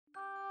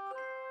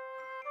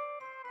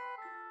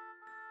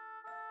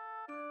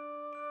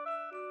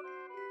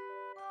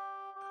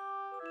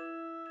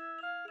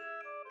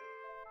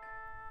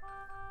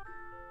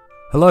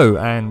Hello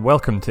and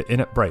welcome to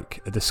In at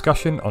Break, a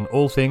discussion on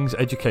all things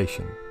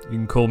education. You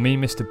can call me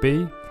Mr.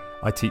 B.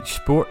 I teach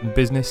sport and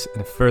business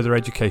in a further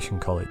education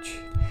college.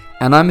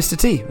 And I'm Mr.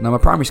 T, and I'm a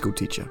primary school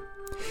teacher.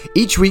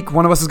 Each week,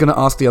 one of us is going to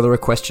ask the other a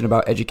question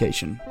about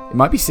education. It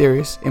might be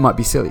serious, it might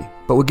be silly,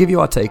 but we'll give you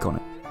our take on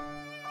it.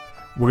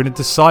 We're going to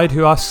decide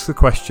who asks the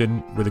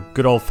question with a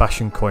good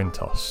old-fashioned coin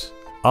toss.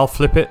 I'll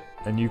flip it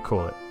and you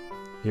call it.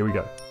 Here we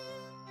go.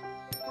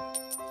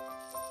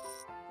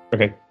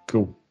 Okay,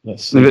 cool.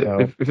 Let's see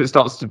if it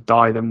starts to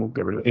die, then we'll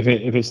get rid of it.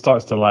 If it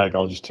starts to lag,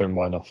 I'll just turn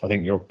mine off. I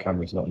think your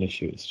camera's not an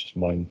issue. It's just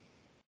mine.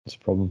 It's a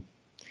problem.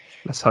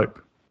 Let's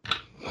hope.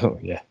 Oh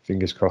yeah,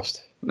 fingers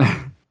crossed. Ho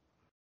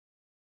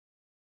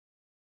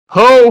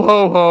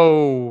ho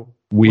ho!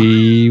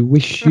 We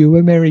wish you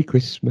a Merry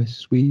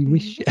Christmas. We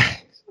wish you...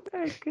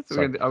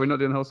 Are we not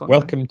doing the whole song?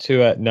 Welcome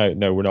to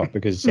no, we're not,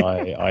 because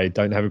I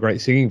don't have a great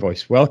singing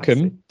voice.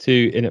 Welcome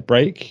to In at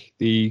Break,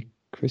 the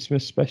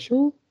Christmas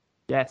special.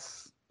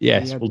 Yes.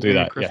 Yes, Yeah, we'll do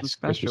that. Christmas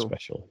Christmas special.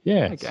 special.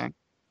 Yes. Okay.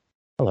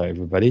 Hello,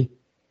 everybody.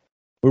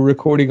 We're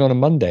recording on a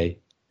Monday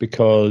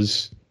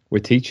because we're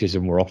teachers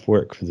and we're off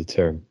work for the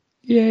term.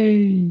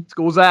 Yay!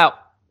 School's out.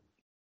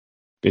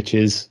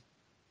 Bitches.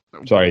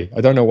 Sorry,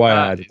 I don't know why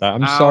I added that.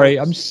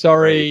 I'm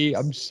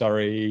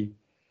sorry.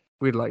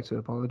 We'd like to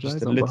apologise.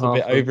 Just a little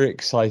bit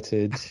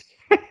overexcited.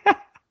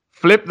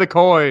 Flip the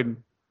coin.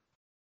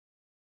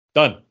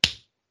 Done.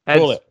 Heads.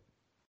 Call it.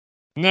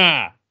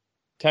 Nah.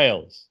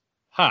 Tails.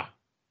 Ha.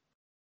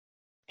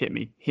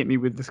 Hit me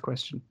with this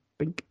question.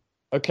 Bink.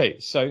 Okay,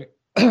 so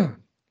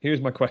here's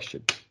my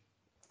question.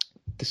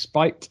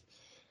 Despite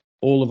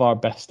all of our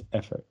best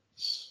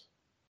efforts,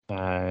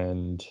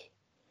 and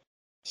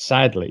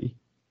sadly,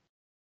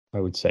 I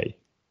would say,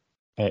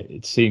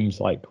 it seems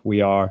like we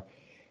are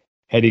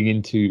heading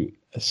into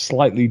a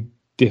slightly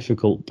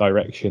difficult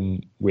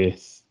direction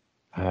with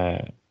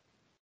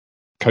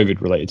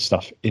COVID-related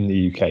stuff in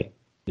the UK.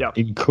 Yeah.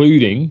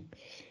 Including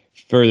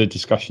further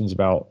discussions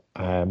about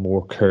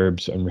more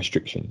curbs and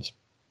restrictions.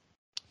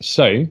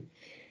 So,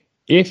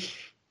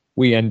 if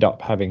we end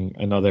up having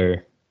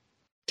another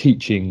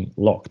teaching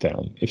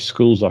lockdown, if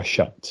schools are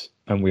shut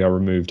and we are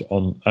moved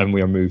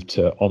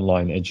to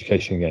online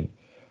education again,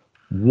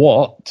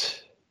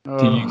 what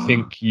do you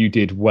think you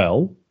did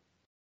well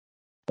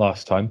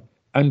last time,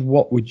 and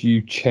what would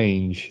you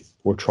change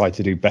or try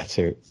to do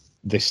better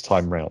this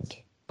time round?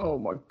 Oh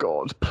my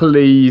God!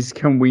 Please,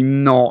 can we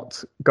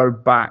not go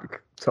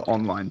back to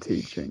online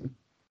teaching?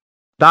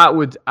 That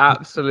would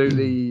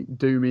absolutely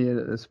do me in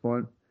at this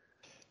point.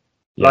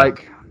 Yeah.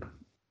 Like,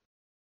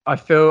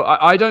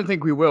 I don't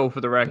think we will, for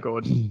the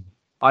record.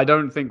 I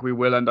don't think we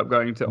will end up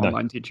going to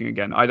online teaching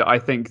again. I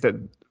think that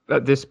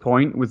at this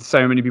point, with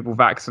so many people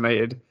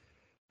vaccinated,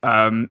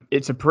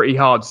 it's a pretty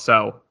hard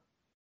sell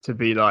to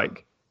be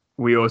like,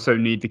 we also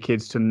need the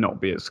kids to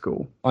not be at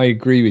school. I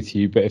agree with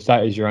you, but if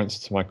that is your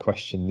answer to my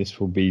question, this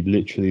will be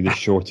literally the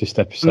shortest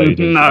episode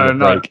of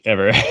Break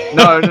ever.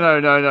 No,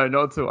 not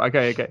at all.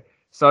 Okay.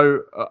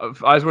 So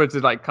I just wanted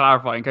to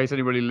clarify in case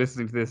anybody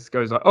listening to this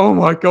goes like, "Oh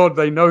my God,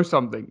 they know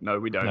something." No,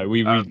 we don't. No,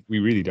 we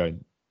really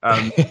don't.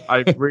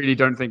 I really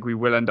don't think we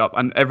will end up.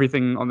 And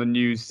everything on the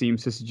news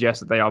seems to suggest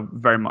that they are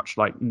very much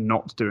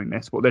not doing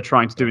this. What they're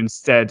trying to do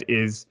instead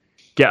is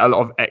get a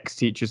lot of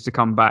ex-teachers to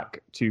come back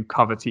to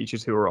cover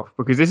teachers who are off,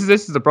 because this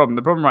is the problem.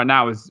 The problem right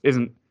now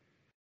isn't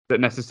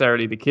that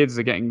necessarily the kids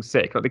are getting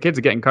sick. Like, the kids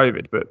are getting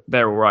COVID, but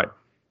they're all right.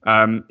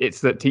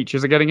 It's that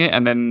teachers are getting it,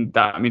 and then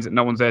that means that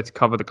no one's there to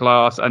cover the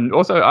class. And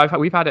also,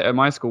 we've had it at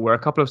my school where a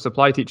couple of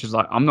supply teachers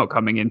I'm not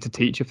coming in to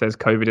teach if there's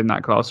COVID in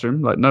that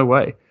classroom. Like, no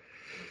way.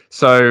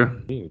 So,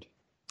 Dude.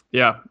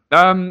 Yeah.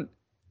 Well,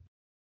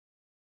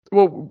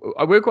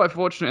 we're quite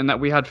fortunate in that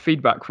we had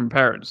feedback from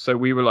parents. So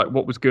we were like,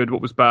 what was good,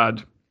 what was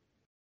bad.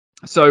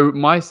 So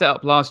my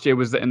setup last year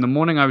was that in the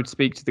morning I would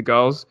speak to the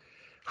girls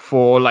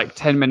for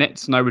 10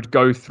 minutes, and I would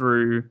go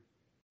through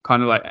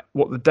kind of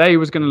what the day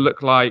was going to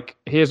look like.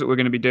 Here's what we're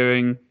going to be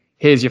doing.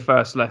 Here's your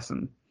first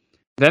lesson.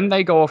 Then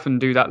they go off and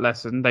do that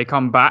lesson. They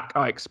come back.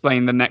 I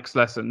explain the next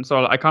lesson.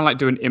 So I kind of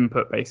do an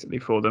input basically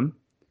for them.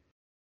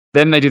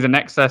 Then they do the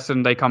next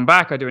lesson. They come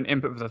back. I do an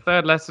input for the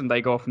third lesson.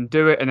 They go off and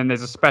do it. And then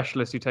there's a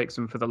specialist who takes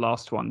them for the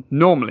last one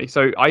normally.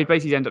 So I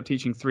basically end up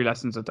teaching 3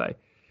 lessons a day.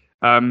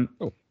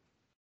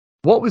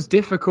 What was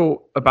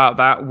difficult about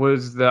that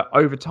was that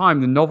over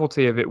time, the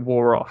novelty of it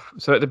wore off.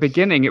 So at the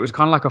beginning, it was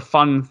kind of like a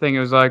fun thing. It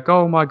was like,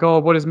 oh my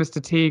God, what is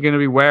Mr. T going to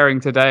be wearing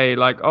today?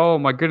 Like, oh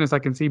my goodness, I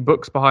can see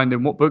books behind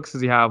him. What books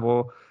does he have?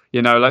 Or,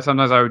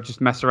 sometimes I would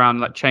just mess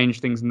around and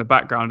change things in the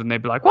background, and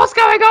they'd be like, what's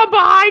going on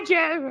behind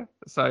you?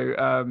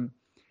 So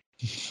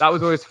that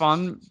was always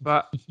fun.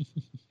 But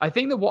I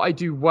think that what I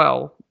do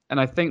well,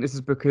 and I think this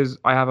is because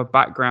I have a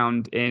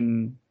background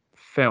in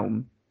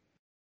film,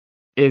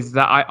 is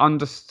that I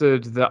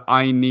understood that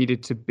I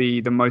needed to be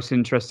the most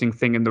interesting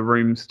thing in the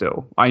room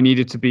still. I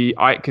needed to be,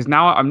 because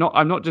now I'm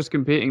not just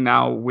competing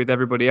now with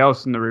everybody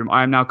else in the room.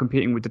 I am now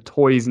competing with the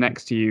toys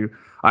next to you.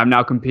 I'm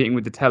now competing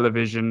with the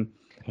television.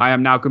 I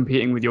am now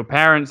competing with your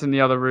parents in the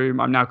other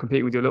room. I'm now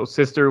competing with your little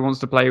sister who wants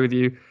to play with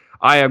you.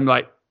 I am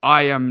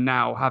I am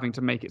now having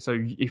to make it so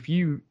if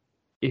you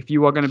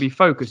are going to be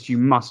focused, you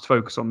must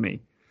focus on me.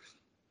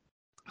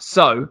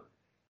 So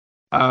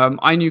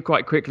I knew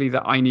quite quickly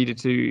that I needed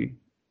to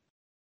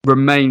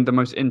remain the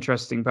most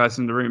interesting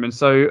person in the room. And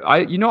so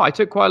I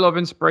took quite a lot of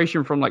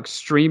inspiration from like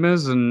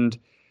streamers and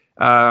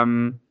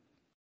kind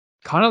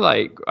of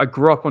like I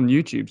grew up on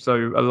YouTube.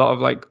 So a lot of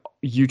like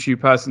YouTube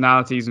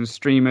personalities and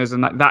streamers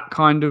and that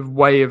kind of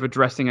way of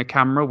addressing a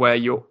camera where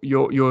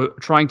you're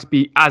trying to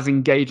be as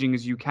engaging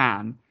as you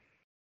can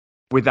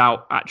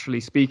without actually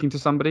speaking to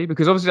somebody,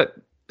 because obviously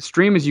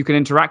streamers, you can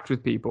interact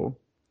with people,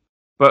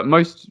 but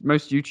most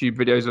YouTube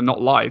videos are not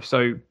live.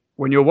 So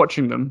when you're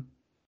watching them,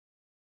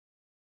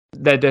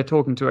 they're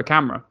talking to a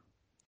camera.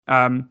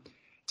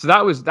 So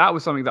that was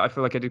something that I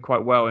feel like I did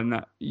quite well, in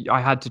that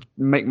I had to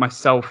make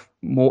myself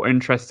more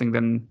interesting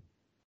than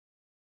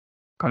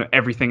kind of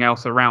everything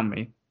else around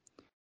me,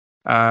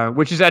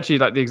 which is actually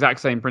like the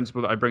exact same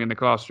principle that I bring in the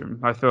classroom.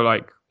 I feel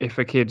like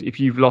if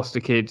you've lost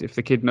a kid, if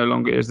the kid no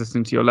longer is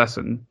listening to your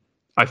lesson,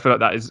 I feel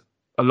like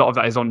a lot of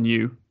that is on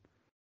you,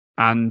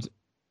 and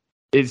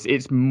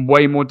it's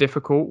way more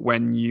difficult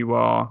when you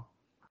are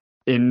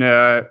in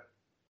a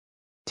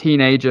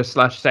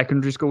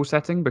teenager/secondary school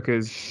setting,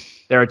 because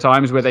there are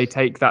times where they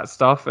take that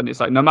stuff and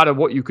it's like, no matter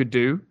what you could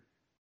do,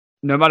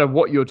 no matter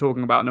what you're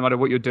talking about, no matter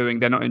what you're doing,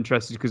 they're not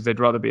interested because they'd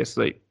rather be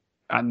asleep,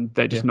 and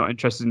they're just not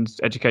interested in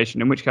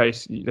education, in which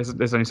case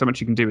there's only so much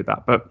you can do with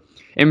that. But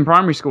in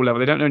primary school level,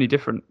 they don't know any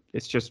different.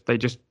 It's just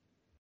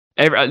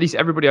at least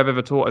everybody I've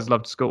ever taught has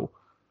loved school.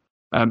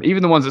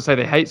 Even the ones that say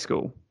they hate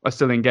school are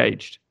still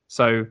engaged.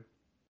 So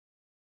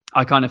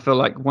I kind of feel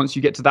like once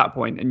you get to that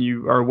point and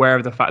you are aware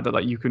of the fact that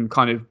like you can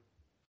kind of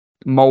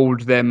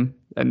mold them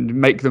and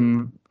make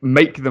them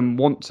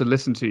want to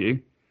listen to you,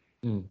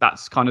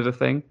 that's kind of the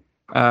thing.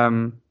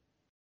 Well,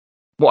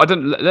 I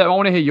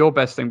want to hear your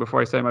best thing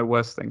before I say my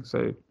worst thing.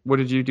 So what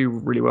did you do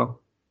really well?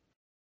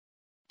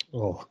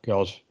 Oh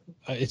God,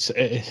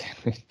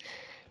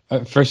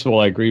 first of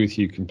all, I agree with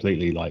you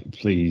completely. Like,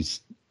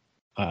 please,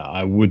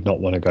 I would not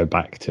want to go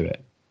back to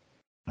it.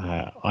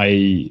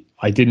 I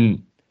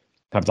didn't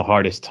have the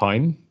hardest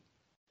time.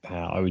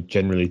 I would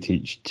generally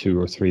teach 2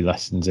 or 3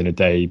 lessons in a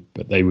day,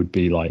 but they would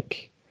be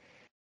like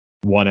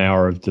 1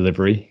 hour of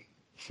delivery,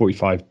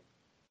 45,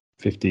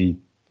 50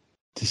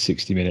 to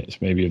 60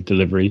 minutes maybe of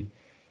delivery,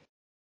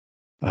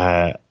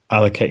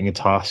 allocating a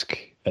task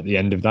at the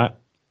end of that,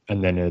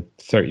 and then a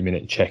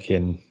 30-minute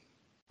check-in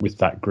with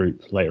that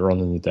group later on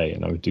in the day.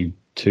 And I would do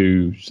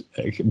 2,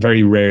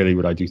 very rarely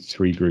would I do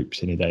 3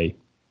 groups in a day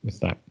with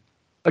that.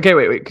 Okay,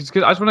 wait, because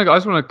I just want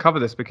to cover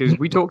this, because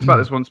we talked about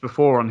this once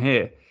before on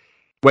here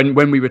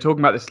when we were talking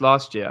about this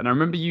last year, and I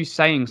remember you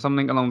saying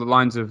something along the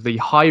lines of the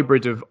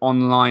hybrid of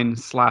online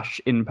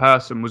 / in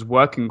person was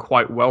working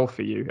quite well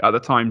for you at the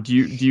time. Do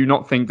you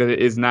not think that it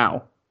is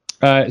now?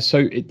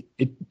 So it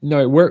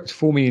worked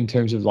for me in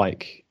terms of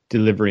like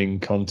delivering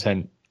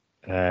content,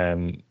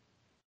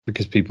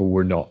 because people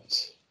were not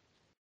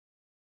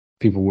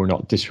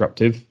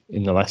disruptive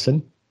in the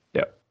lesson.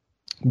 Yeah.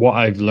 What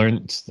I've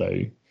learned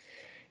though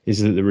is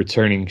that the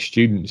returning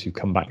students who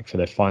come back for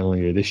their final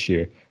year this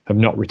year have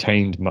not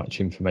retained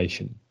much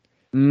information.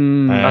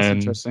 That's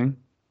interesting.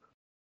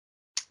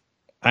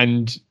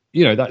 And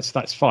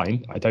that's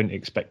fine. I don't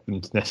expect them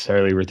to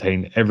necessarily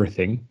retain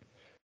everything,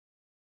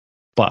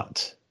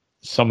 but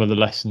some of the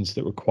lessons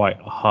that were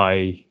quite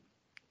high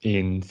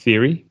in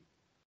theory,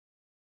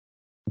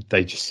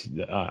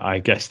 I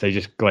guess they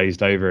just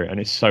glazed over, and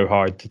it's so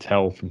hard to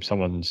tell from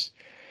someone's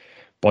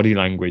body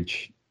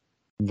language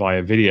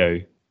via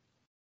video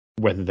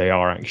whether they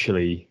are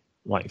actually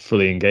like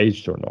fully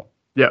engaged or not.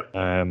 Yeah.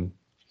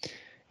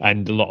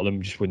 And a lot of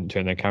them just wouldn't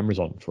turn their cameras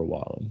on for a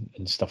while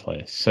and stuff like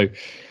this. So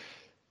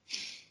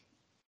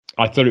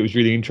I thought it was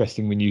really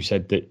interesting when you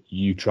said that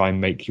you try and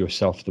make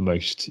yourself the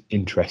most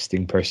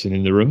interesting person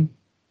in the room,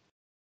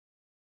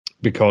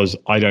 because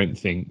I don't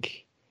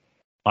think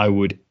I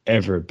would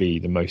ever be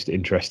the most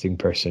interesting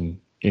person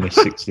in a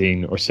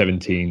 16 or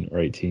 17 or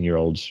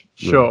 18-year-old's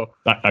room. Sure.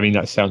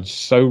 That sounds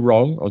so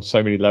wrong on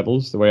so many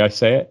levels, the way I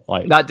say it.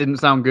 Like, that didn't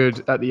sound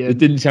good at the end. It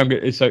didn't sound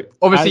good. So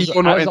obviously, as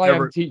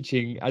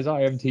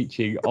I am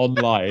teaching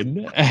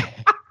online,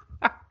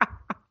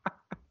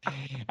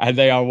 and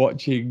they are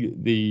watching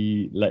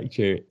the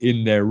lecture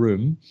in their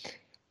room,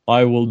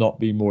 I will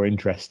not be more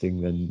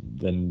interesting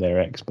than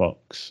their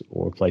Xbox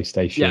or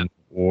PlayStation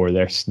or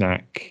their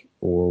snack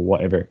or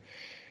whatever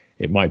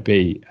it might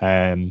be.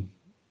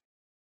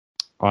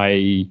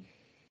 I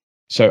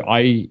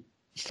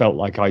felt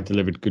like I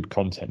delivered good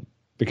content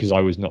because I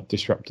was not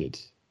disrupted,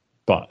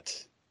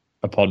 but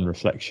upon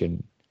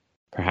reflection,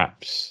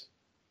 perhaps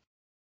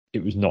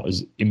it was not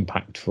as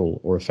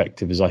impactful or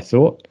effective as I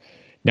thought.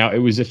 Now, it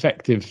was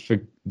effective for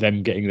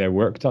them getting their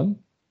work done.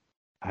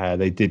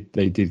 They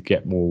did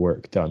get more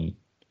work done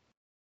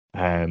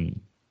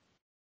in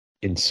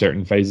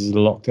certain phases of the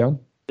lockdown.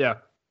 Yeah.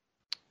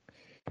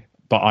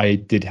 But I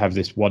did have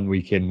this 1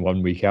 week in,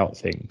 1 week out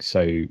thing.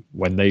 So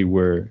when they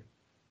were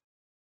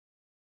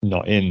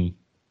not in,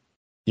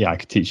 I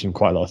could teach them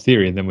quite a lot of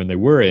theory. And then when they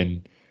were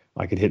in,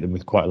 I could hit them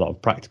with quite a lot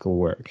of practical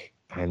work,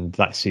 and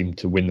that seemed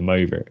to win them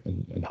over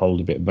and hold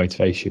a bit of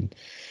motivation.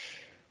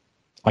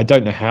 I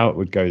don't know how it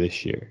would go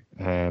this year.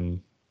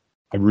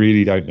 I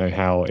really don't know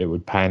how it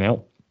would pan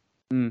out.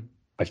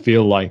 I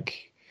feel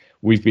like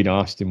we've been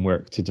asked in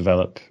work to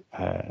develop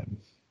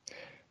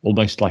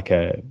almost like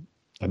an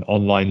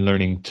online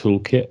learning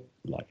toolkit.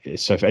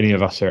 So if any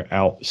of us are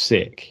out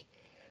sick,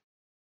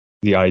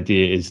 the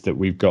idea is that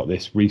we've got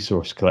this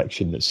resource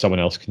collection that someone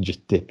else can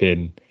just dip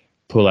in,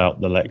 pull out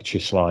the lecture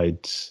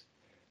slides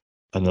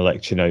and the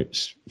lecture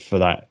notes for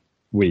that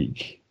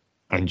week,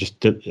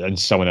 and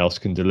someone else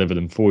can deliver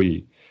them for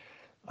you.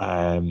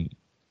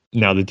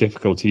 Now the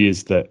difficulty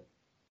is that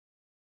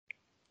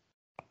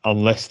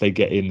unless they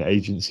get in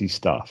agency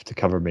staff to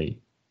cover me,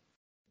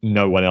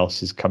 no one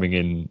else is coming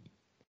in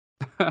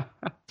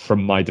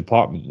from my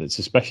department that's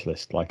a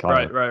specialist like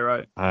I am.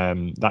 Right.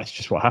 That's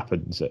just what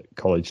happens at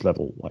college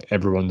level. Like,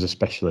 everyone's a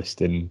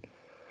specialist in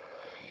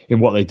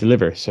what they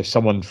deliver. So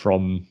someone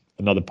from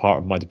another part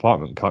of my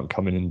department can't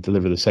come in and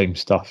deliver the same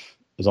stuff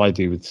as I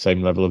do with the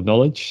same level of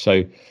knowledge.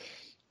 So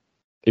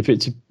if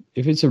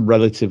it's a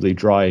relatively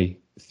dry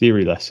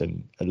theory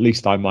lesson, at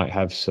least I might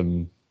have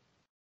some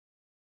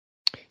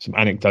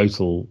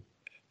anecdotal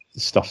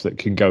stuff that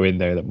can go in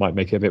there that might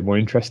make it a bit more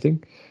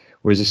interesting.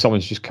 Whereas if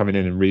someone's just coming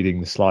in and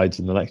reading the slides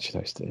and the lecture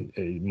notes,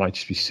 it might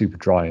just be super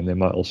dry and they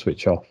might all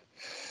switch off.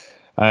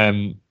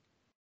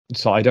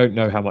 So I don't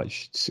know how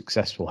much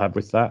success we'll have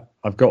with that.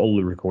 I've got all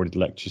the recorded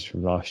lectures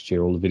from last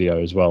year, all the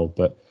video as well.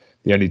 But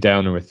the only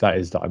downer with that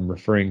is that I'm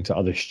referring to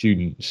other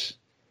students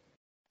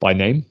by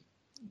name.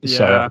 Yeah.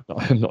 So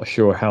I'm not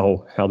sure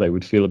how they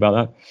would feel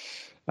about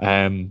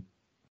that.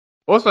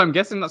 Also, I'm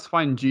guessing that's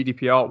fine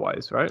GDPR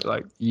wise, right?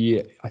 Like,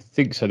 yeah, I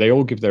think so. They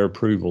all gave their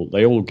approval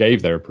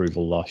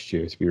last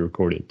year to be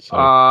recorded. So.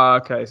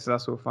 Okay, so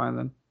that's all fine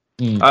then.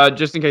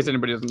 Just in case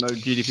anybody doesn't know,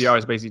 GDPR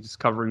is basically just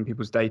covering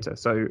people's data.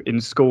 So in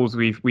schools,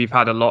 we've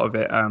had a lot of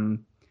it.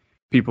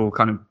 People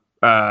kind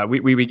of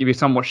we're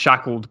somewhat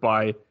shackled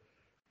by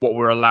what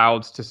we're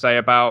allowed to say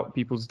about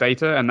people's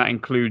data, and that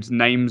includes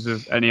names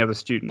of any other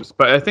students.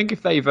 But I think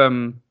if they've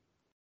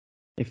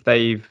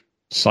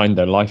signed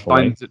their life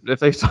away,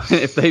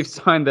 if they've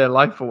signed their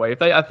life away, if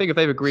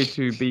they've agreed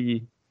to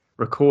be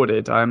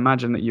recorded, I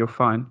imagine that you're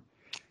fine.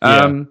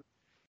 Yeah.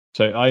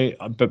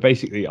 But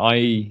basically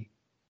I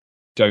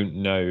don't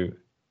know.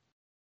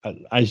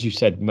 As you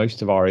said,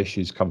 most of our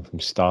issues come from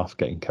staff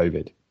getting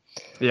COVID.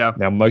 Yeah.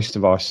 Now, most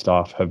of our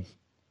staff have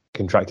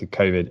contracted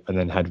COVID and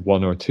then had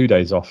 1 or 2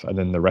 days off, and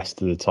then the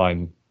rest of the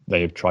time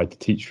they have tried to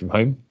teach from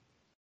home.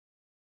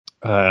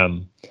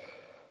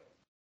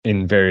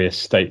 In various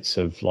states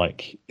of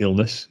like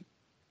illness.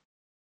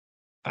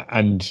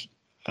 And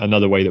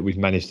another way that we've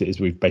managed it is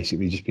we've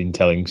basically just been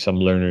telling some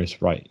learners,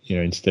 right,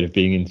 instead of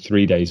being in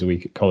 3 days a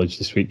week at college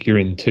this week, you're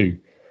in 2.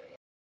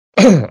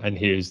 And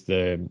here's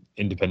the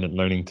independent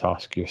learning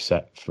task you're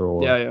set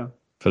for the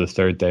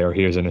 3rd day, or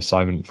here's an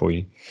assignment for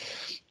you.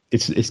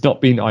 It's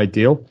not been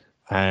ideal.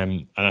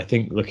 And I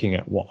think looking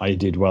at what I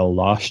did well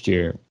last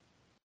year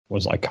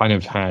was I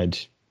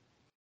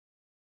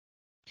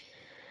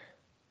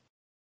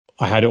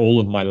had all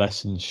of my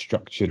lessons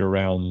structured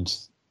around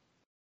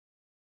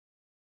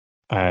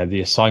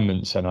the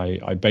assignments, and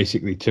I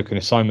basically took an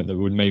assignment that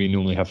would maybe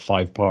normally have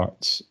 5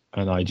 parts,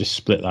 and I just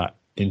split that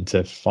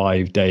into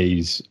 5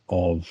 days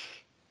of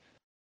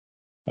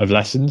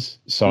lessons.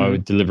 So I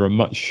would deliver a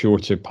much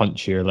shorter,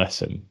 punchier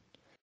lesson.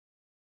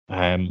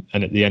 And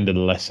at the end of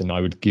the lesson,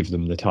 I would give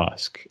them the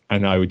task,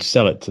 and I would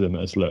sell it to them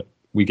as, look,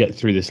 we get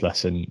through this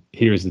lesson.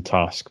 Here is the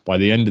task. By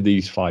the end of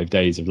these 5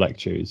 days of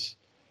lectures,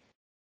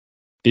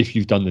 if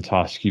you've done the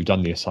task, you've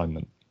done the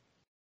assignment.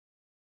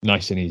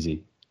 Nice and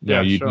easy.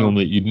 Yeah, you'd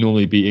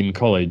normally be in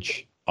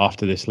college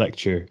after this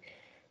lecture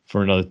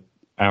for another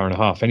hour and a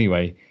half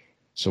anyway.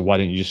 So why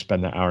don't you just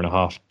spend that hour and a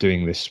half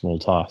doing this small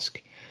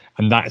task?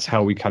 And that's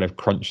how we kind of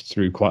crunched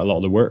through quite a lot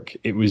of the work.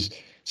 It was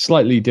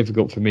slightly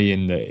difficult for me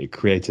in that it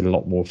created a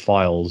lot more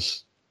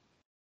files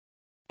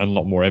and a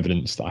lot more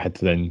evidence that I had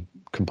to then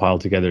compile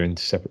together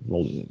into separate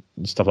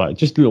stuff like that.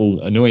 Just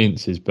little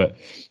annoyances, but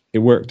it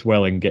worked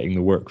well in getting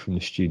the work from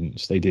the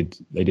students. They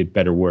did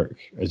better work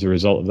as a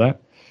result of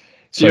that.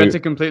 So you had to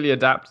completely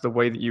adapt the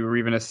way that you were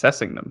even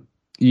assessing them.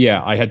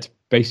 Yeah, I had to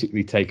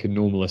basically take a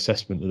normal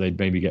assessment that they'd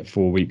maybe get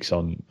 4 weeks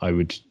on. I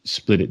would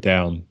split it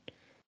down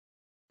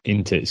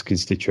into its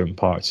constituent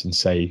parts and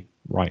say,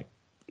 right,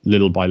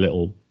 little by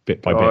little,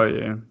 bit by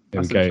bit. Yeah.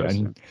 There we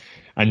go.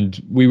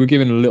 And we were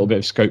given a little bit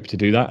of scope to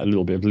do that, a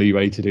little bit of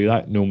leeway to do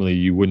that. Normally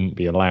you wouldn't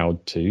be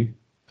allowed to,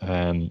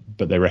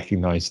 but they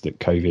recognised that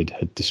COVID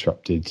had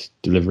disrupted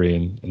delivery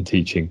and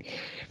teaching.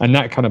 And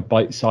that kind of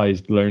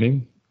bite-sized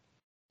learning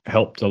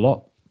helped a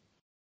lot.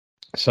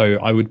 So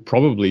I would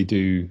probably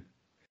do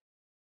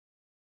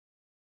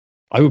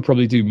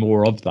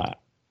more of that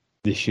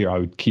this year. I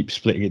would keep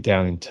splitting it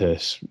down into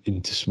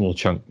small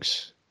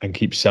chunks and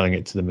keep selling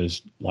it to them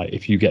as, like,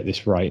 if you get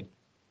this right,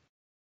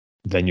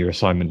 then your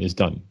assignment is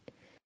done.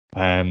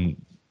 I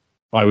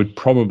would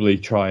probably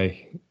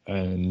try,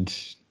 and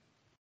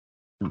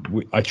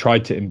I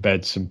tried to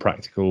embed some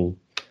practical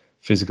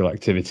physical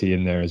activity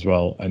in there as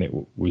well, and it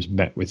was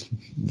met with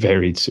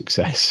varied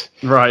success.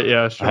 Right.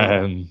 Yeah. Sure.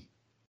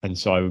 And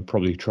so I would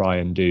probably try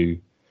and do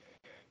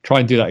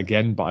that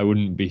again, but I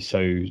wouldn't be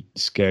so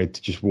scared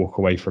to just walk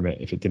away from it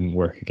if it didn't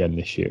work again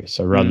this year.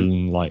 So rather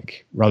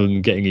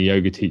than getting a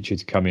yoga teacher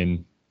to come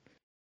in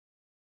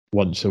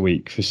once a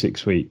week for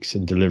 6 weeks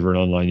and deliver an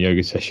online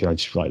yoga session, I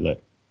just like,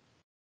 look,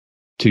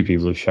 2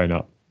 people have shown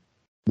up.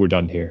 We're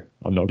done here.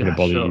 I'm not going to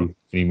bother you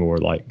anymore.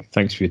 Like,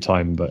 thanks for your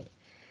time, but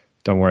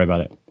don't worry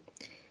about it.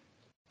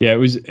 Yeah, it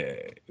was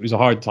a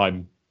hard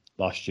time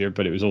last year,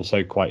 but it was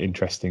also quite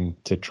interesting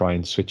to try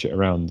and switch it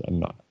around.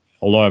 And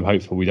although I'm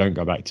hopeful we don't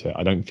go back to it,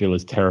 I don't feel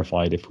as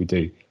terrified if we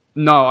do.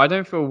 No, I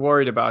don't feel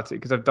worried about it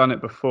because I've done it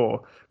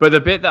before. But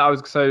the bit that I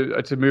was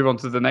to move on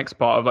to the next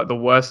part of like the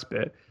worst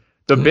bit,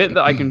 the bit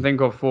that I can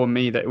think of for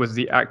me that was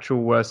the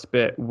actual worst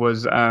bit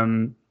was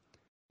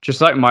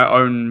just like my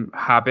own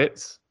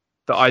habits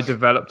that I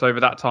developed over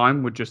that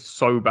time were just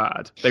so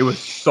bad. They were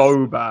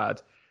so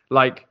bad.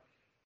 Like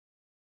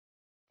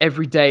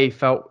every day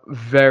felt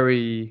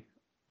very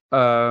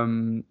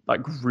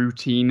like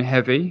routine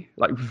heavy,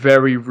 like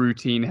very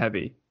routine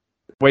heavy.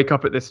 Wake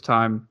up at this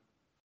time,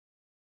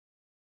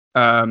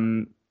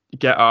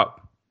 get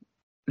up,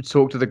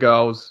 talk to the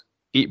girls,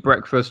 eat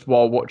breakfast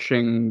while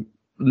watching.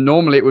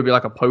 Normally it would be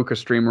like a poker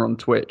streamer on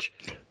Twitch.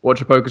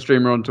 Watch a poker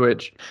streamer on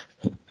Twitch.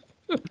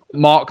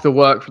 Mark the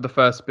work for the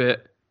first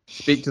bit.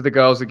 Speak to the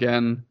girls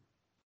again.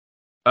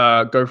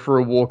 Go for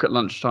a walk at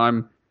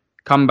lunchtime.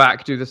 Come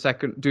back, do the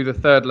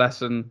third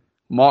lesson.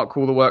 Mark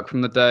all the work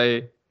from the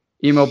day.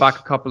 Email back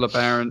a couple of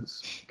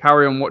parents.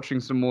 Carry on watching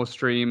some more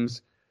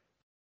streams.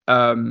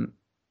 And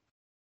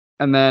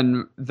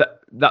then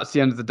that's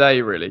the end of the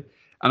day, really.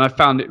 And I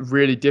found it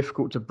really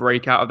difficult to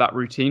break out of that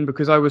routine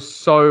because I was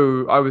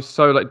so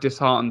like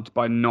disheartened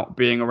by not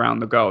being around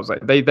the girls.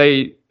 Like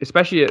they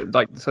especially at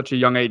like such a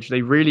young age,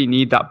 they really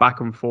need that back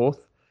and forth.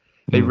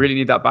 They really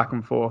need that back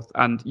and forth,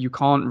 and you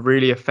can't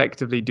really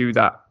effectively do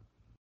that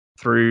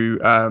through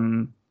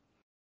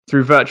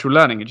virtual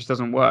learning. It just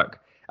doesn't work.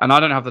 And I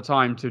don't have the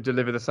time to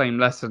deliver the same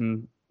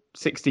lesson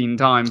 16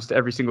 times to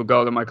every single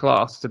girl in my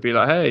class to be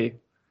like, hey,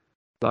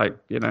 like,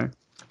 you know,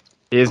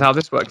 here's how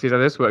this works. Here's how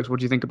this works. What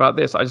do you think about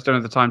this? I just don't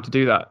have the time to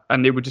do that.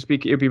 And it would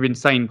be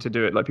insane to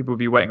do it. Like people would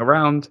be waiting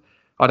around.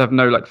 I'd have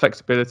no like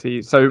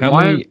flexibility. So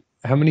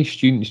how many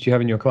students do you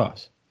have in your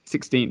class?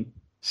 16.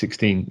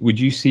 16. Would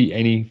you see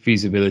any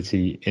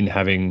feasibility in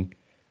having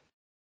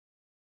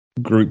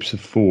groups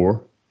of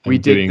 4? We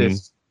did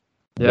this.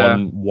 Yeah.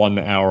 1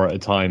 hour at a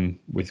time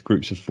with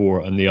groups of 4,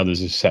 and the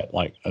others are set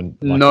like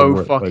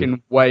no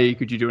fucking way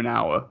could you do an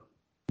hour.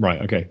 Right.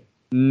 Okay.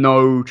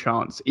 No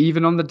chance.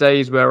 Even on the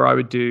days where I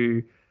would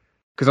do,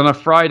 because on a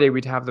Friday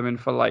we'd have them in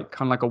for like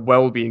kind of like a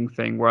well-being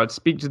thing where I'd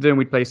speak to them,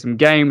 we'd play some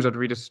games, I'd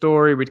read a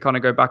story, we'd kind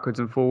of go backwards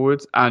and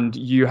forwards, and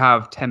you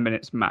have 10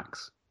 minutes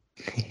max.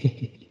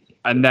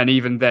 And then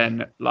even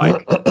then,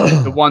 like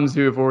the ones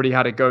who have already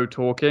had a go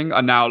talking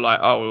are now like,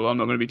 oh, well, I'm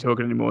not going to be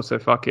talking anymore, so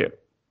fuck it.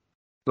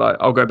 Like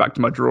I'll go back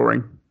to my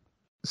drawing.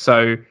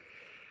 So,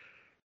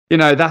 you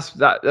know, that's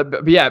that.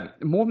 But yeah,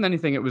 more than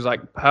anything, it was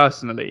like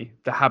personally,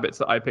 the habits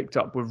that I picked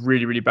up were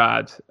really, really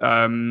bad.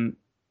 And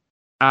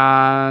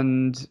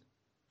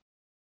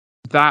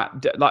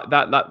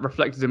that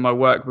reflected in my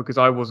work because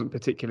I wasn't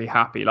particularly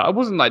happy. Like I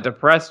wasn't like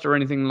depressed or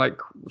anything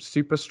like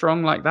super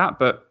strong like that,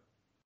 but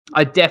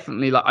I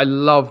definitely I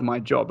love my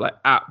job, like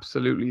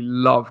absolutely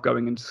love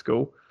going into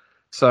school.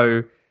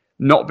 So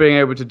not being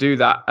able to do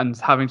that and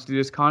having to do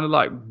this kind of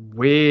like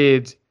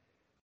weird,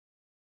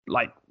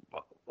 like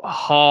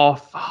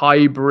half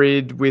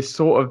hybrid, we're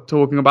sort of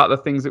talking about the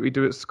things that we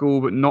do at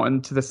school, but not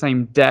into the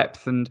same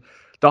depth. And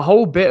the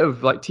whole bit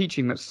of like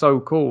teaching that's so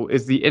cool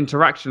is the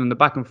interaction and the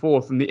back and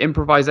forth and the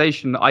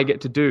improvisation that I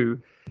get to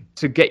do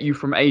to get you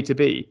from A to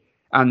B.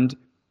 And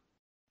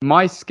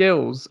my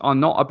skills are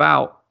not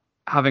about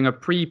having a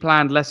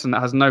pre-planned lesson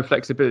that has no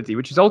flexibility,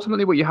 which is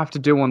ultimately what you have to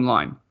do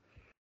online.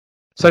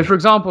 So, for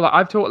example,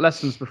 I've taught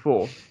lessons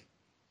before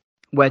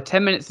where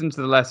 10 minutes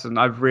into the lesson,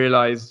 I've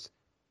realized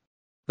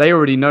they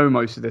already know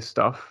most of this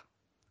stuff.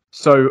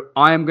 So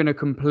I am going to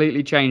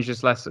completely change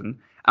this lesson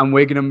and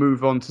we're going to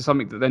move on to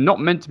something that they're not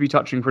meant to be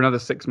touching for another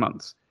 6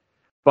 months.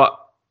 But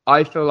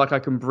I feel like I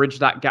can bridge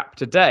that gap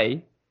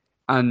today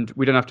and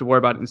we don't have to worry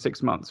about it in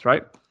 6 months,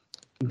 right?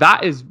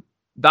 That is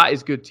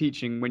good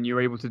teaching when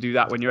you're able to do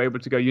that, when you're able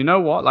to go, you know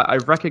what, like I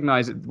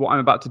recognize that what I'm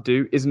about to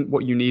do isn't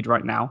what you need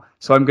right now.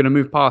 So I'm going to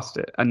move past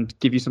it and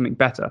give you something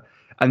better.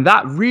 And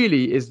that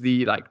really is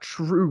the like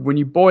true, when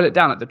you boil it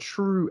down, like the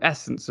true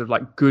essence of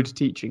like good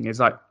teaching is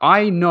like,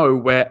 I know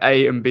where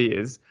A and B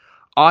is.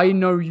 I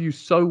know you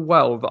so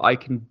well that I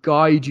can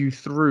guide you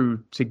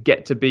through to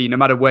get to B, no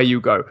matter where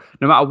you go,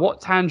 no matter what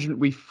tangent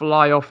we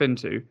fly off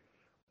into,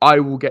 I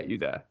will get you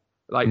there.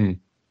 Like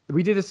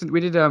we did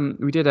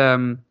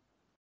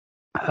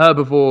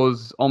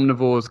herbivores,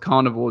 omnivores,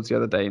 carnivores the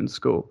other day in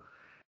school,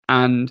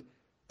 and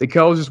the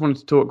girls just wanted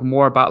to talk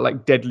more about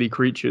like deadly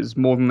creatures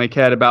more than they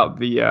cared about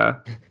the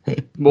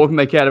like, well,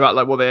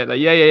 they're like,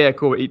 yeah,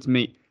 cool, it eats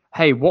meat.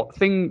 hey, what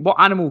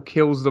animal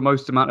kills the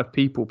most amount of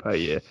people per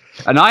year?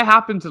 And I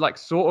happen to like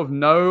sort of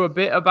know a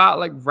bit about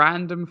like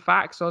random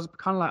facts. So I was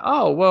kind of like,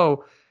 oh,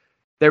 well,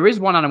 there is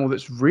one animal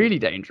that's really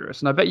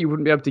dangerous. And I bet you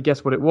wouldn't be able to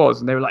guess what it was.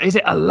 And they were like, is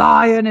it a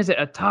lion? Is it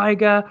a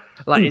tiger?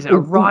 Like, is it a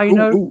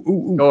rhino?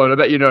 Go on, I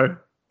bet you know.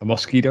 A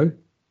mosquito?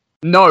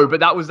 No, but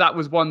that was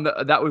one that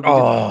we did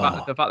talk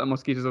about the fact that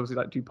mosquitoes obviously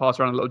like do pass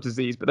around a lot of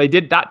disease, but they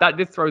did that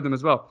did throw them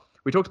as well.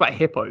 We talked about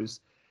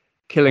hippos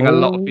killing a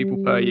lot of people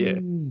per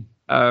year,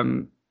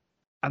 and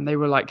they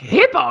were like,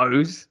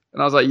 hippos,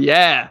 and I was like,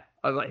 yeah,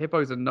 I was like,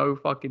 hippos are no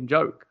fucking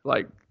joke,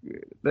 like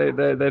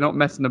they're not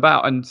messing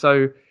about. And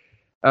so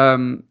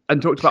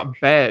and talked about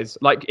bears,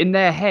 like in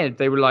their head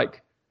they were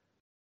like,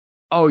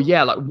 oh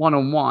yeah, like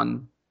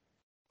 1-on-1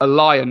 a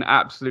lion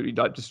absolutely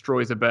like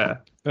destroys a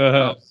bear.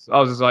 I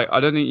was just like, I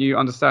don't think you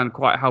understand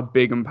quite how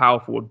big and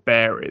powerful a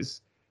bear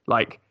is.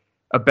 Like,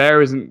 a bear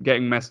isn't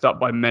getting messed up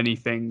by many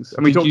things.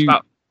 And we talked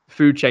about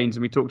food chains,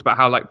 and we talked about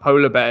how like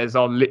polar bears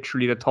are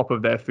literally the top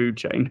of their food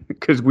chain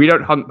because we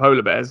don't hunt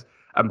polar bears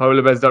and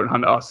polar bears don't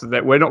hunt us. So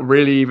that we're not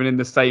really even in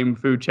the same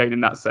food chain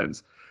in that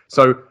sense.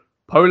 So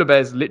polar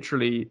bears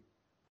literally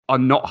are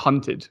not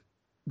hunted.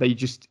 They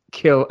just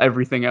kill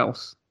everything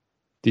else.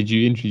 Did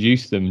you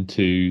introduce them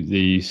to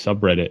the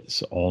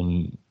subreddits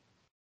on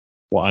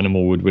what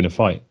animal would win a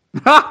fight?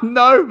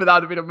 No, but that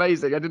would have been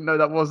amazing. I didn't know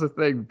that was a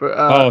thing. But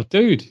oh,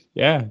 dude,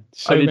 yeah,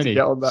 I need to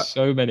get on that.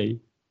 So many.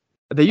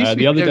 There used to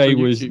be the other day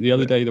was YouTube, the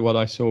other day. The one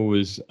I saw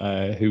was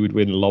who would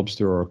win, a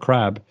lobster or a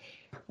crab.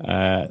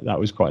 That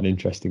was quite an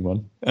interesting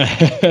one.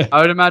 I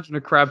would imagine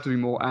a crab to be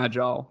more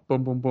agile.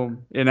 Boom, boom,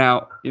 boom, in,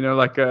 out. You know,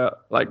 like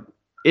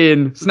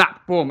in,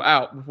 snap, boom,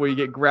 out before you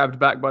get grabbed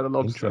back by the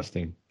lobster.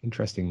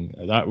 Interesting.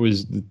 That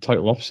was the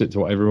total opposite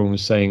to what everyone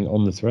was saying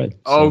on the thread. So.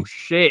 Oh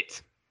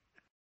shit!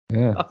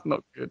 Yeah, that's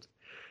not good.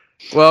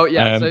 Well,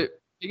 yeah. So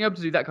being able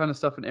to do that kind of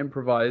stuff and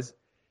improvise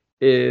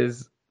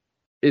is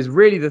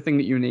really the thing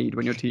that you need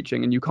when you're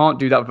teaching, and you can't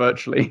do that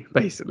virtually,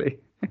 basically.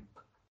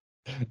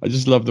 I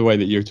just love the way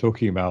that you're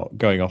talking about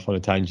going off on a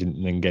tangent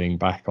and then getting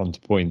back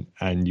onto point,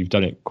 and you've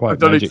done it quite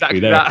magically exactly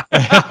there.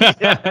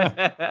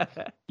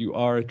 That. You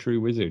are a true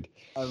wizard.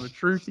 I'm a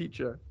true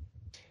teacher.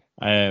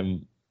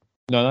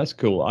 No, that's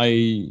cool.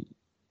 I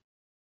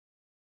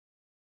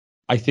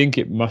think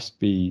it must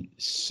be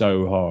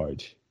so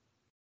hard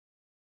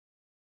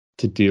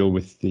to deal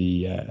with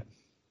the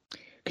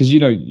because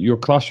your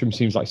classroom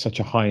seems like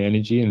such a high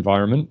energy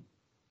environment.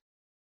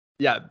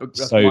 Yeah, but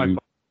that's so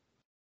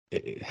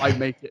I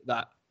make it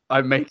that.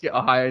 I make it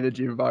a high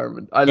energy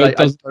environment. I don't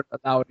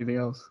allow anything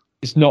else.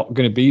 It's not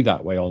going to be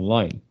that way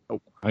online.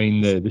 Nope. I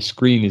mean, the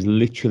screen is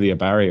literally a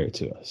barrier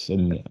to us,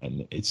 and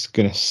it's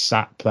going to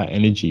sap that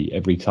energy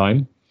every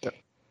time. Yep.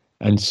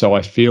 And so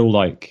I feel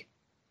like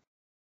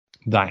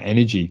that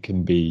energy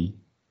can be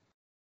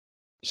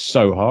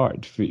so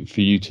hard for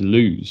you to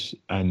lose,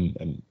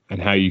 and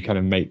how you kind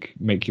of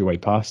make your way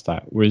past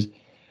that. Whereas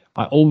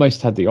I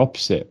almost had the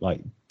opposite.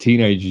 Like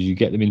teenagers, you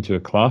get them into a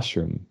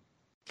classroom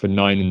for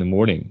 9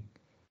 a.m.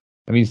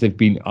 That means they've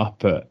been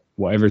up at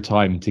whatever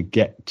time to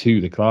get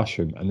to the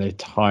classroom, and they're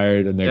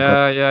tired and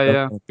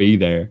they're be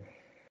there,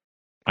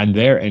 and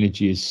their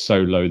energy is so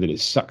low that it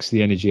sucks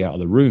the energy out of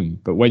the room.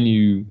 But when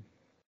you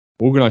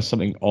organize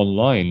something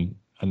online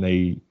and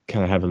they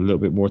kind of have a little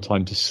bit more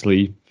time to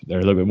sleep, they're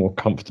a little bit more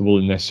comfortable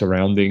in their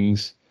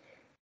surroundings,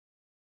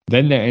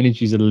 then their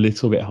energy is a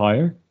little bit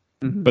higher.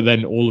 Mm-hmm. But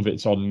then all of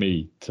it's on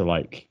me to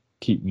like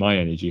keep my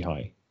energy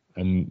high.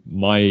 And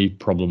my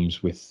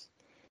problems with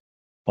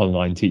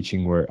online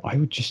teaching were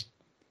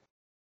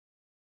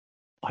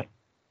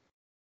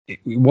it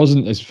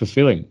wasn't as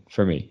fulfilling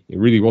for me. It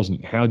really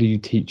wasn't. How do you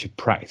teach a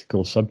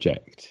practical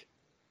subject?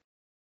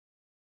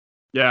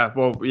 Yeah,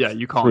 well, yeah,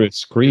 you can't. Through a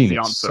screen, the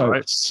answer,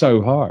 right? It's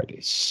so hard.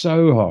 It's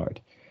so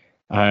hard.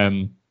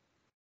 And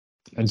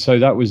so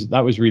that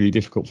was really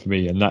difficult for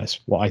me. And that's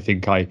what I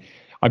think I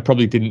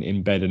probably didn't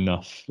embed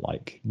enough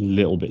like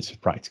little bits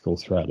of practical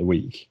throughout the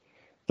week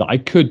that I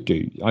could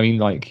do. I mean,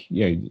 like,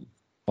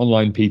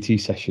 online PT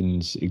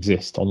sessions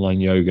exist, online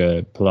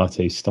yoga,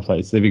 Pilates, stuff like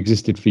this. They've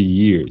existed for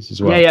years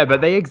as well. Yeah, but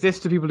they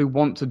exist to people who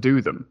want to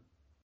do them.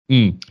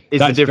 Is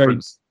the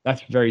difference.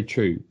 That's very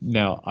true.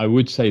 Now, I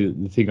would say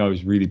that the thing I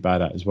was really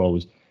bad at as well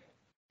was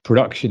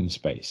production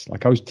space.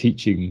 Like I was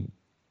teaching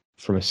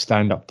from a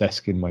stand-up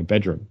desk in my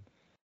bedroom.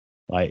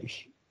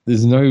 Like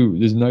there's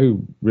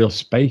no real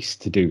space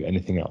to do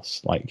anything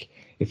else. Like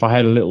if I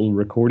had a little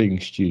recording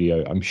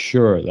studio, I'm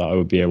sure that I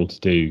would be able to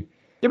do.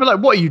 Yeah, but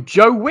like, what are you,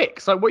 Joe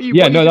Wicks? Like, what are you?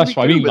 Yeah, no, that's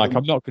what I mean. Like,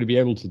 I'm not going to be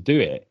able to do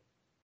it.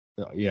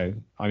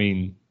 I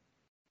mean,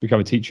 become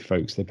a teacher,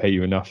 folks. They pay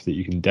you enough that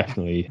you can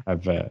definitely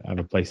have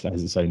a place that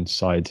has its own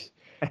side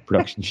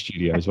production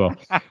studio as well.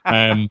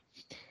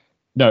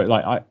 No,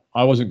 like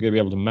I wasn't going to be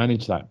able to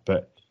manage that,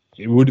 but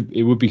it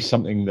would be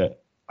something that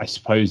I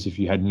suppose if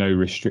you had no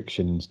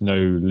restrictions,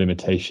 no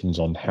limitations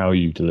on how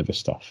you deliver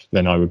stuff,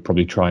 then I would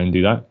probably try and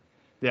do that.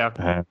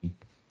 Yeah.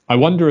 I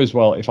wonder as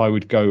well if I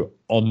would go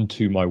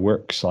onto my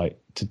work site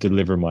to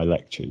deliver my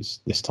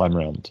lectures this time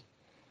around,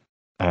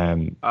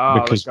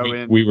 because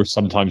we were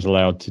sometimes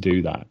allowed to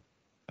do that.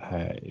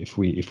 if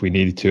we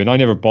needed to. And I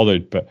never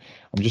bothered, but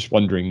I'm just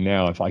wondering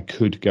now if I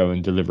could go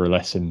and deliver a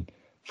lesson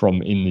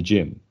from in the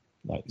gym,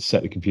 like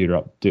set the computer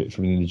up, do it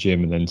from in the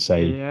gym, and then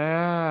say,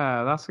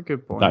 yeah, that's a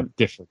good point. that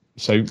different.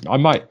 So I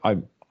might,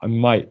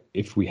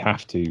 if we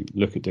have to,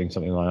 look at doing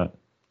something like that.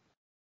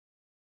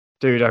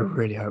 Dude, I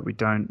really hope we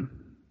don't.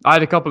 I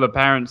had a couple of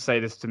parents say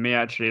this to me,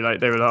 actually. Like,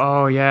 they were like,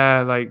 oh,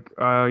 yeah, like,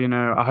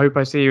 I hope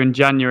I see you in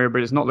January,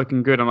 but it's not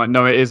looking good. I'm like,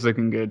 no, it is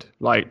looking good.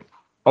 Like,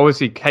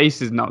 obviously,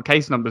 case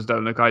numbers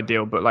don't look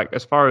ideal, but, like,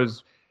 as far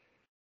as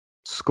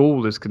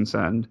school is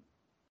concerned,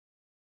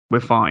 we're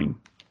fine.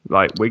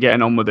 Like, we're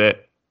getting on with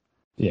it.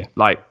 Yeah.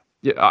 Like,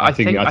 yeah, I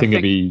think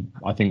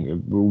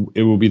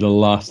it will be the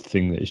last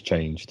thing that has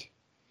changed.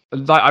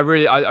 Like, I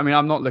mean,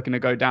 I'm not looking to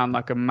go down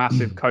like a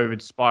massive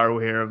COVID spiral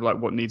here of like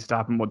what needs to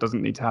happen, what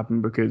doesn't need to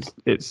happen, because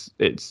it's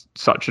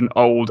such an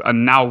old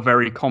and now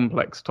very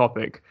complex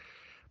topic.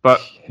 But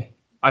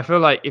I feel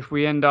like if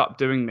we end up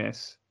doing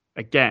this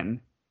again,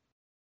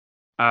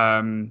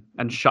 and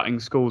shutting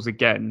schools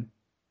again,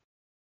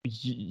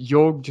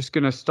 you're just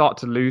going to start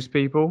to lose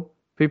people.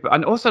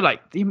 And also,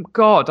 like,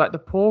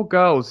 the poor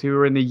girls who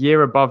are in the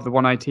year above the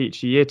one I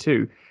teach, year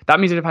 2, that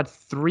means they've had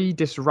 3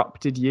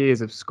 disrupted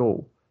years of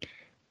school.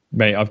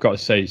 Mate, I've got to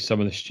say,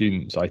 some of the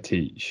students I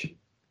teach,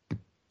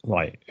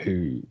 like,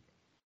 who've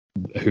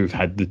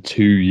had the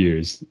 2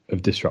 years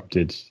of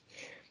disrupted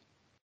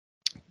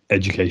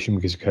education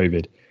because of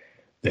COVID,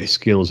 their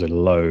skills are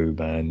low,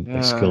 man. Yeah.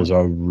 Their skills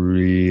are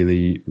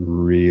really,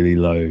 really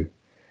low.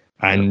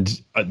 And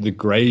the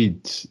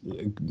grades,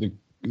 the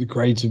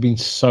grades have been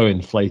so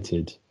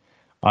inflated.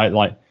 I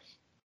know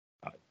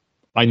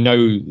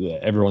that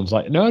everyone's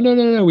like,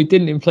 no, we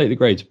didn't inflate the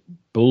grades.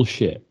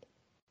 Bullshit.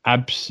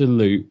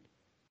 Absolute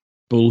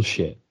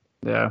bullshit.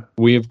 Yeah.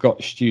 We have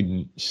got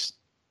students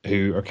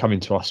who are coming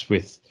to us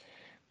with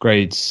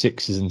grades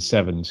 6s and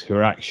 7s who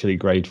are actually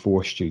grade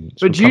 4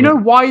 students. But do you know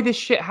why this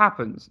shit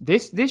happens?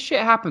 This shit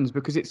happens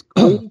because it's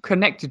all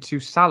connected to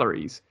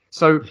salaries.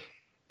 So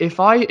if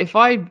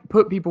I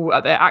put people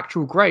at their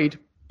actual grade,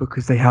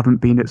 because they haven't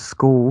been at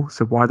school,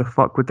 so why the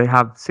fuck would they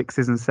have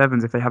 6s and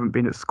 7s if they haven't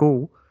been at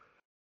school?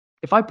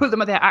 If I put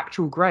them at their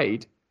actual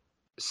grade,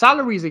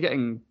 salaries are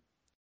getting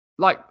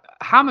like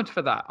hammered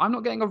for that. I'm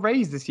not getting a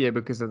raise this year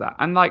because of that.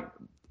 And like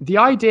the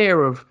idea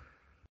of,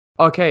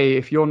 okay,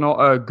 if you're not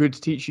a good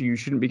teacher, you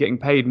shouldn't be getting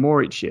paid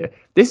more each year.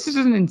 This is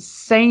an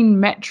insane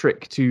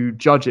metric to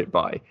judge it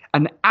by,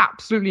 an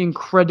absolutely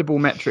incredible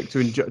metric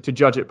to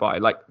judge it by.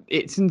 Like,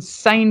 it's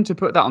insane to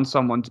put that on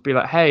someone to be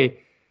like, hey,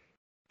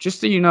 just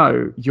so you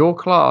know, your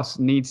class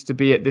needs to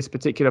be at this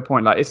particular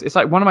point. Like, it's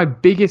like one of my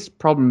biggest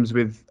problems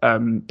with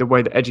the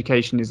way that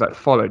education is like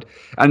followed.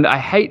 And I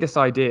hate this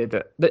idea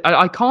that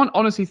I can't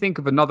honestly think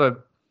of another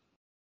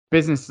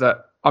business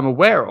that I'm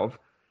aware of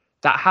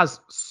that has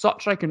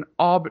such like an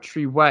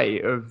arbitrary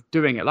way of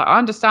doing it. Like, I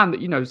understand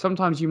that, you know,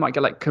 sometimes you might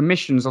get like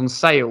commissions on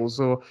sales,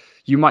 or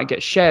you might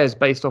get shares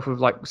based off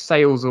of like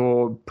sales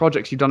or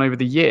projects you've done over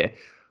the year,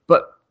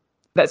 but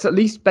that's at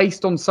least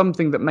based on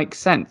something that makes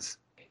sense.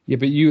 Yeah,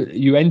 but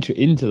you enter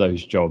into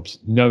those jobs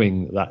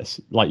knowing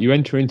that's like, you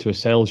enter into a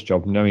sales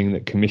job knowing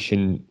that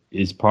commission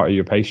is part of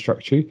your pay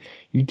structure.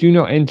 You do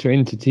not enter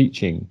into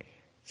teaching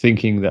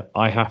thinking that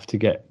I have to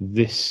get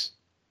this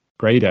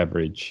grade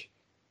average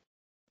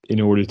in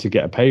order to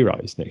get a pay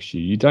rise next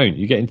year. You don't.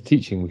 You get into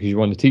teaching because you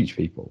want to teach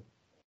people.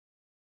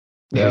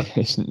 Yeah,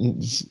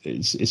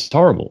 it's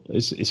horrible.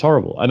 It's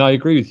horrible. And I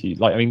agree with you.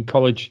 Like, I mean,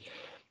 college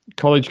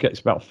gets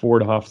about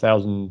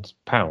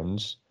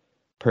 £4,500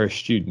 per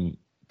student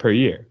per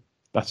year.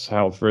 That's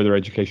how further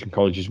education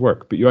colleges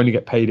work. But you only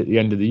get paid at the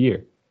end of the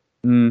year.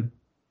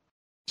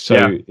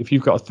 So if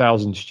you've got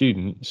 1,000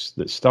 students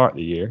that start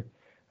the year,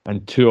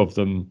 and 2 of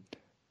them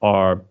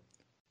are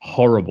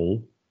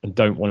horrible and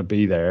don't want to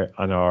be there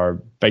and are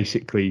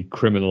basically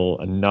criminal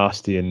and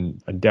nasty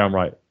and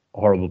downright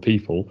horrible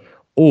people,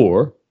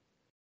 or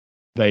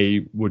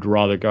they would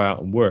rather go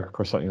out and work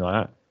or something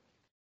like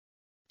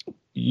that,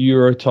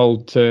 you're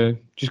told to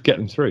just get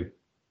them through.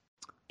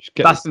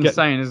 That's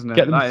insane, isn't it?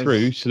 Get them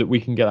through so that we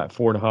can get that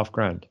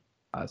 £4,500.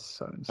 That's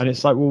so insane. And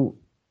it's like, well,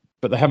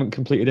 but they haven't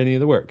completed any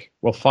of the work.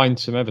 Well, find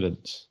some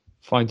evidence.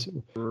 What do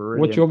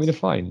you want me to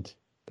find?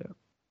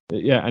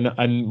 Yeah,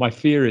 and my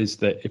fear is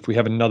that if we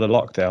have another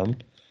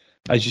lockdown,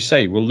 as you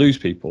say, we'll lose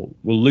people.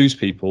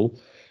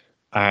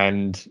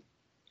 And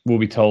we'll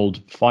be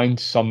told, find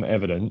some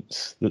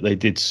evidence that they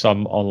did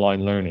some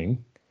online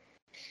learning,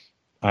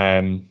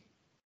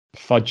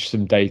 fudge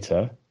some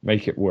data,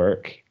 make it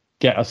work,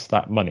 get us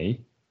that money.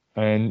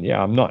 And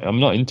yeah, I'm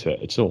not into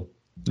it at all.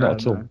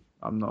 Not at all.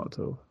 I'm not at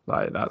all.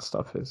 Like, that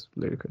stuff is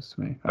ludicrous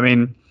to me. I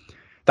mean,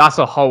 that's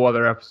a whole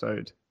other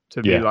episode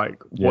to be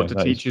like, what do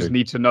teachers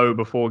need to know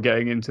before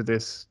getting into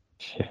this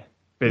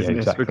business?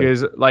 Exactly.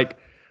 Because like,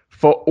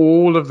 for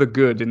all of the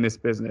good in this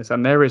business,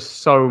 and there is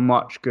so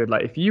much good,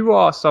 like if you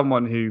are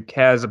someone who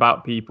cares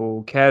about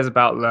people, cares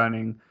about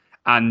learning,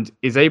 and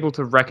is able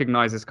to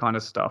recognize this kind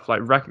of stuff,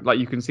 like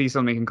you can see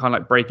something and kind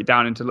of like break it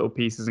down into little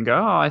pieces and go,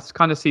 oh, I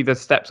kind of see the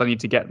steps I need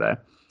to get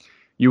there.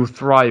 You'll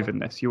thrive in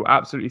this. You'll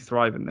absolutely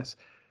thrive in this.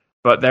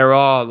 But there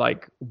are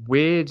like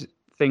weird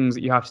things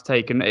that you have to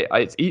take, and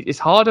it's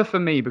harder for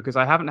me because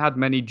I haven't had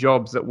many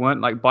jobs that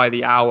weren't like by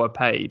the hour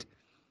paid.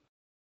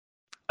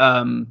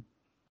 I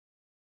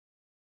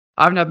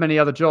haven't had many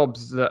other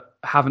jobs that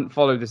haven't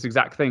followed this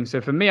exact thing.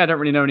 So for me, I don't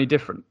really know any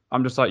different.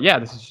 I'm just like, yeah,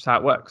 this is just how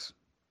it works.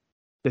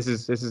 This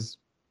is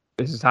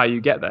how you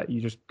get there.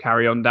 You just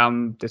carry on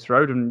down this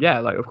road, and yeah,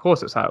 like of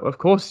course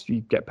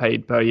you get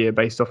paid per year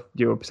based off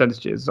your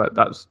percentages. Like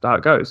that's how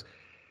it goes.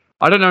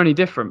 I don't know any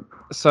different.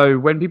 So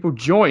when people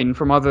join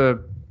from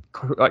other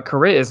like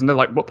careers and they're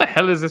like, what the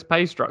hell is this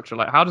pay structure?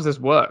 Like, how does this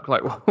work?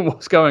 Like,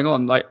 what's going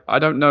on? Like, I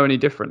don't know any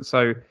different.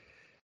 So,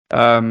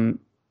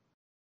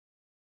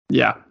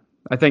 yeah,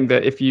 I think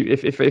that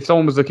if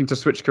someone was looking to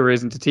switch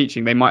careers into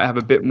teaching, they might have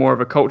a bit more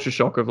of a culture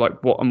shock of like,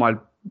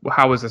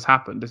 how has this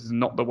happened? This is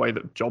not the way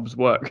that jobs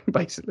work,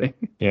 basically.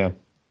 Yeah.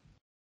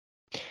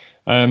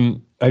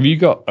 Have you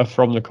got a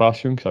from the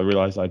classroom? Because I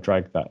realised I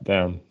dragged that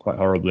down quite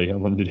horribly. I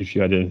wondered if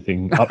you had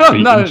anything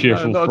upbeat and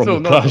cheerful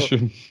from the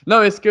classroom.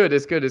 No, it's good.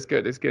 It's good.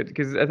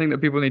 Because I think that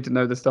people need to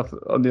know the stuff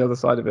on the other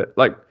side of it.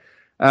 Like,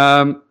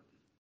 I'm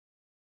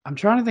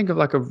trying to think of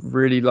like a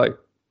really like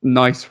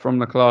nice from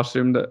the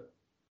classroom that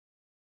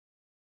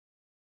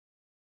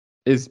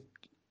is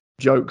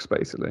jokes,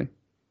 basically.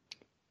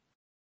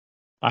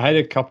 I had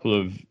a couple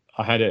of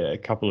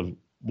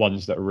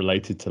ones that are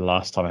related to the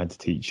last time I had to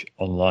teach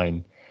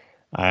online.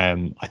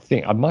 I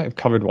think I might have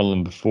covered one of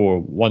them before.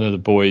 One of the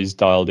boys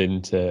dialed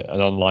into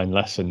an online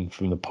lesson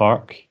from the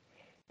park.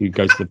 He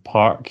goes to the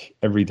park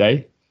every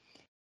day,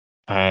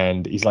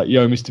 and he's like,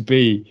 "Yo, Mr.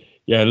 B,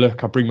 yeah,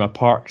 look, I bring my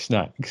park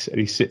snacks." And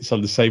he sits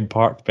on the same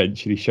park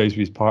bench and he shows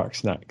me his park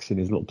snacks in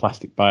his little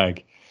plastic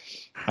bag,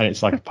 and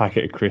it's like a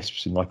packet of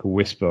crisps and like a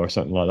Whisper or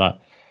something like that.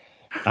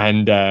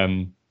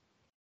 And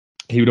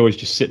he would always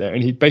just sit there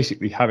and he'd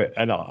basically have it.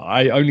 And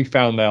I only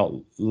found out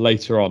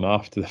later on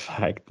after the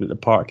fact that the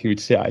park he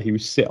would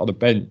sit on a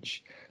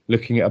bench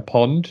looking at a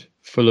pond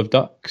full of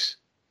ducks.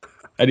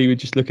 And he would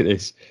just look at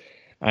this.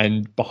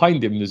 And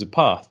behind him, there's a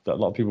path that a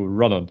lot of people would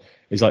run on.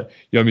 He's like,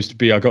 "Yo, Mr.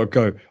 B, I got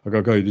to go.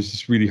 There's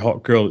this really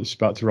hot girl that's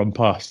about to run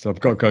past. I've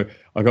got to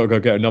go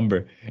get a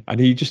number." And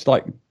he just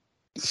like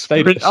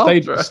stayed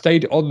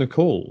on the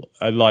call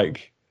and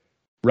like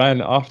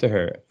ran after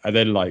her and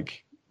then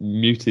like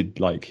muted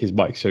like his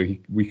mic so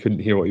we couldn't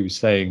hear what he was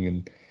saying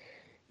and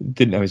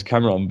didn't have his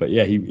camera on. But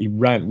yeah, he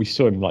ran. We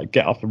saw him like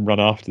get up and run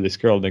after this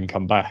girl and then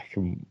come back,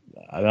 and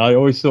I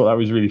always thought that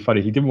was really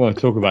funny. He didn't want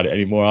to talk about it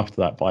anymore after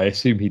that, but I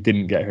assume he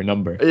didn't get her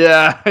number.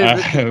 Yeah,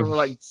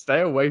 like stay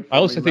away from I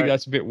also think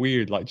that's a bit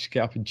weird, like just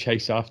get up and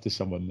chase after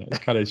someone.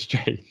 That's kind of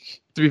strange.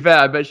 To be fair,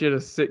 I bet she had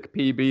a sick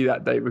PB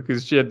that day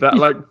because she had that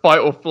like fight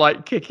or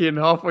flight kick in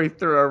halfway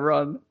through her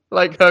run.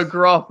 Like her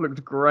graph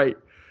looked great.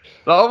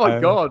 Like, oh my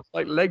god!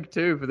 Like leg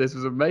 2 for this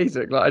was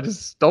amazing. Like I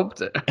just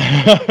stomped it.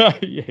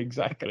 Yeah,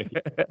 exactly.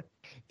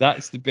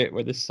 That's the bit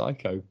where the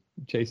psycho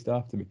chased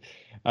after me.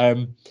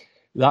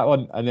 That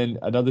one, and then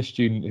another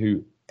student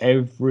who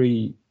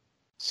every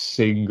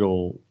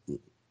single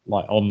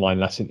like online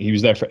lesson, he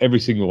was there for every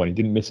single one. He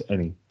didn't miss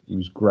any. He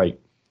was great.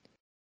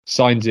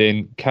 Signs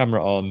in,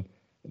 camera on,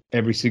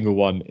 every single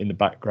one in the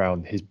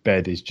background. His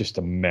bed is just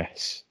a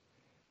mess.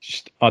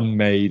 Just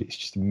unmade. It's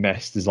just a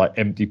mess. There's like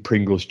empty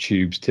Pringles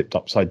tubes tipped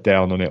upside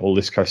down on it, all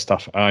this kind of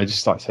stuff. And I just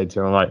started saying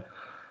to him, like,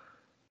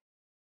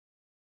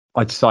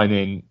 I'd sign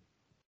in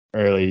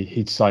early.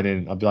 He'd sign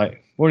in. I'd be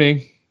like,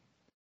 "Morning.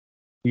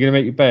 You gonna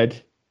make your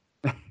bed?"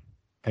 And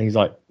he's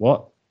like,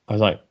 "What?" I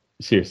was like,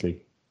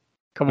 "Seriously.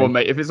 Come on,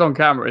 mate. If it's on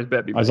camera, it's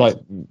better be." I was like,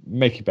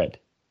 "Make your bed."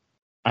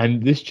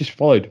 And this just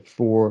followed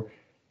for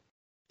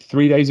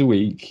 3 days a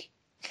week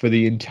for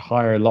the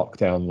entire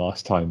lockdown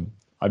last time.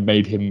 I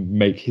made him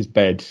make his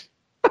bed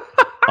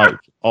like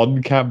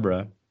on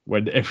camera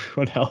when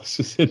everyone else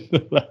was in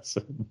the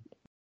lesson.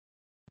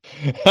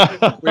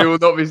 We will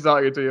not be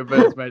starting until your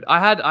bed's made. I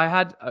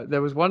had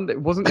there was one.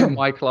 It wasn't in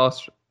my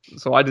class,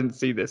 so I didn't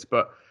see this.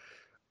 But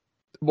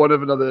one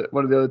of the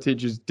other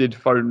teachers did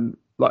phone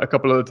like a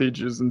couple other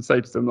teachers and say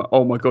to them, like,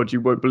 "Oh my god,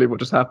 you won't believe what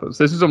just happened."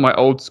 So this is on my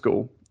old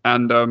school,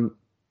 and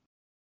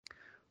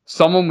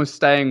someone was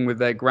staying with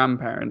their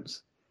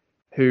grandparents,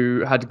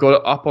 who had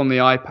got up on the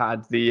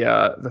iPad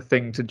the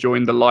thing to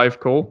join the live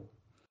call,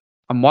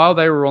 and while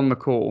they were on the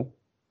call,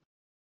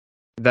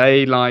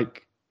 they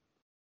like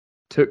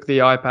took the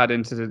iPad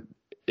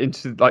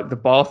into like the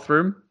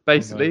bathroom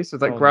basically. Okay. So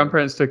like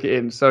grandparents took it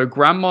in. So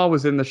grandma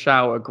was in the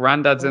shower,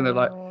 granddad's in there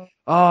like, "Oh,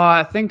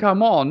 I think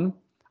I'm on.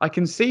 I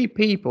can see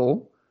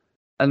people."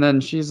 And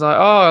then she's like,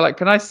 "Oh, like,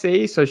 can I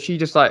see?" So she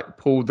just like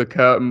pulled the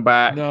curtain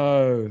back,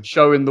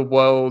 showing the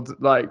world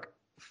like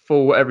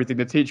full everything.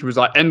 The teacher was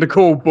like, "End the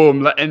call,"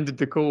 boom, like ended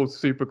the call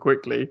super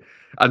quickly,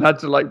 and had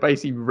to like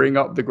basically ring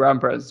up the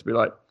grandparents to be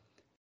like,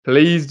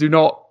 "Please do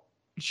not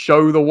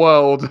show the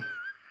world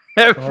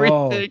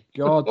everything."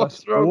 Oh god,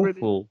 that's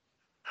awful.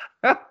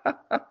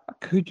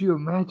 Could you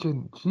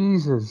imagine?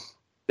 Jesus.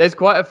 There's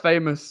quite a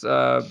famous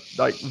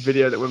like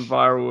video that went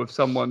viral of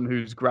someone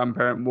whose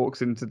grandparent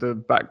walks into the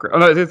background. Oh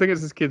no, I think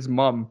it's this kid's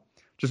mum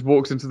just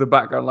walks into the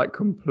background like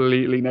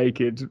completely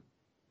naked,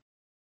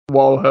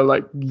 while her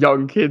like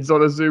young kids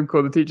on a Zoom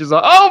call. The teacher's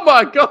like, "Oh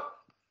my god,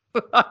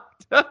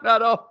 turn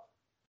that off."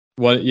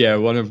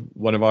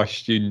 One of our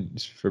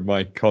students from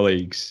my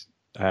colleagues,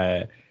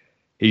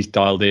 he's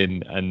dialed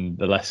in and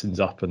the lesson's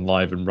up and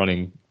live and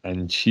running,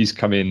 and she's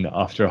come in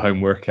after a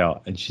home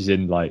workout and she's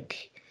in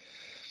like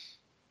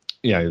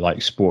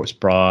sports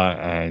bra,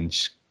 and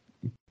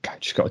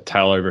she's got a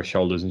towel over her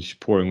shoulders and she's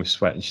pouring with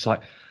sweat, and she's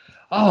like,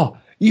 "Oh,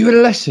 you had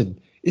a lesson?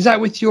 Is that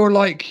with your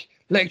like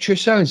lecturer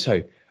so and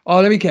so?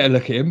 Oh, let me get a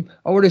look at him.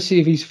 I want to see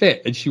if he's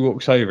fit." And she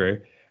walks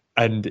over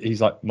and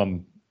he's like,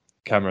 "Mum,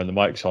 camera and the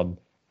mic's on."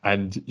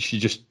 And she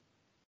just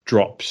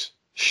drops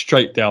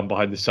straight down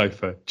behind the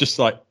sofa, just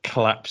like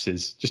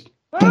collapses, just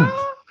boom,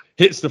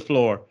 hits the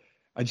floor.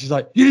 And she's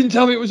like, "You didn't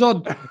tell me it was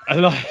on."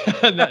 And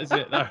that's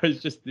it.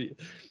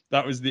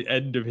 That was the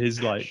end of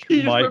his like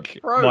mic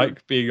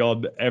being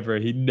on ever.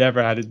 He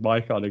never had his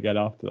mic on again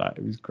after that.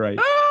 It was great.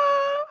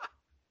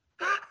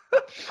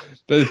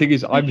 But the thing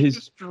is,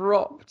 just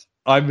dropped.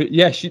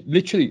 She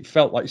literally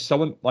felt like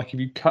someone, like if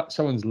you cut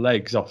someone's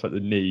legs off at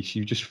the knee,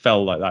 she just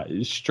fell like that. It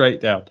was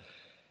straight down.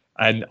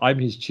 And I'm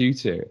his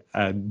tutor,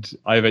 and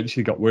I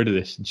eventually got word of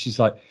this, and she's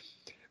like,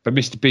 "But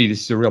Mr. B,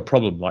 this is a real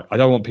problem. Like, I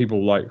don't want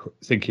people like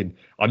thinking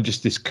I'm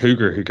just this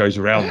cougar who goes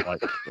around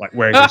like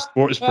wearing a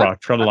sports bra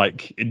trying to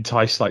like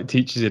entice like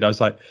teachers in." I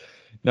was like,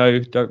 "No,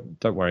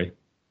 don't worry.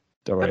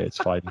 Don't worry, it's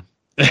fine."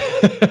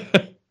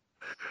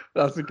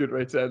 That's a good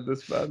way to end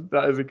this, man.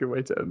 That is a good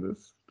way to end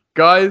this.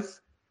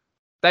 Guys,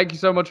 thank you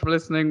so much for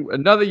listening.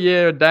 Another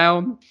year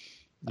down.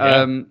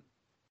 Yeah.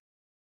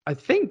 I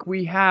think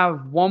we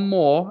have one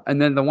more, and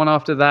then the one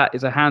after that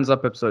is a hands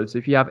up episode. So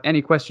if you have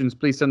any questions,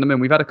 please send them in.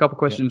 We've had a couple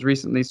questions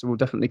recently, so we'll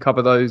definitely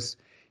cover those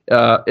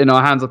in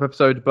our hands up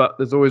episode, but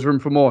there's always room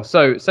for more.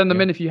 So send them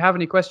in if you have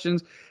any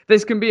questions.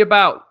 This can be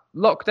about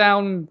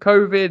lockdown,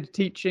 COVID,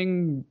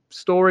 teaching,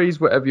 stories,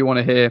 whatever you want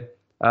to hear.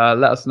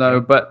 Let us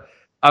know. But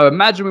I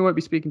imagine we won't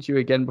be speaking to you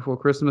again before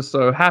Christmas.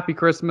 So happy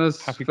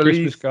Christmas. Happy Feliz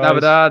Christmas, guys.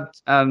 Navidad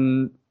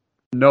and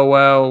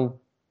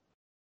Noel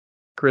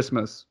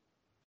Christmas.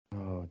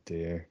 Oh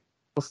dear.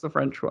 What's the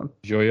French one?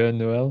 Joyeux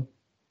Noël?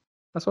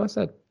 That's what I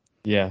said.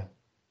 Yeah.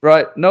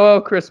 Right. Noel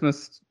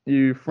Christmas,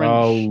 you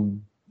French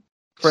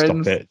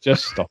friends. Stop it.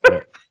 Just stop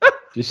it.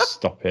 Just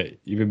stop it.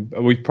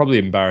 We've probably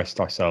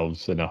embarrassed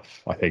ourselves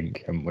enough, I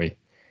think, haven't we?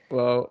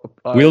 Well,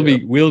 we'll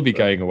be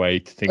going away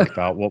to think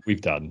about what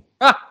we've done,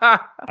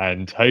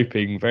 and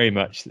hoping very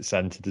much that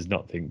Santa does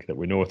not think that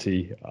we're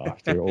naughty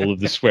after all of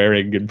the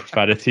swearing and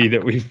profanity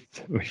that we've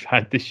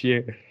had this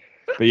year.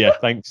 But yeah,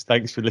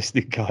 thanks for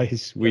listening,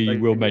 guys. We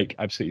will make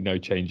absolutely no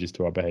changes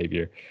to our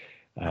behaviour,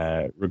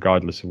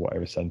 regardless of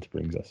whatever Santa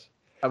brings us.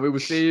 And we will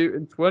see you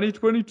in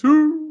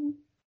 2022.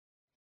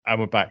 And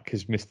we're back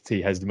because Mr.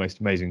 T has the most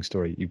amazing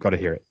story. You've got to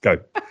hear it. Go.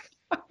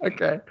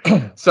 Okay.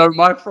 So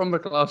my from the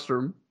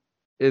classroom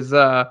is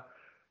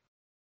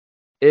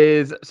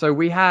so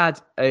we had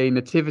a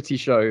nativity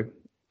show.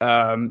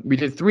 We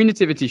did 3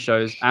 nativity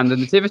shows, and the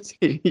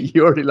nativity,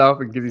 you're already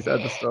laughing because you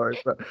said the story,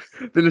 but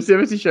the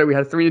nativity show, we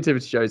had 3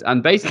 nativity shows,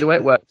 and basically the way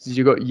it works is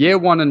you've got year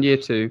 1 and year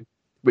 2,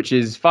 which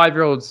is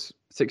 5-year-olds,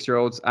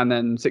 6-year-olds, and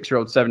then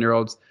 6-year-olds,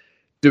 7-year-olds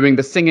doing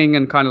the singing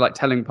and kind of like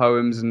telling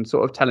poems and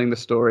sort of telling the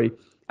story.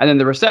 And then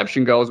the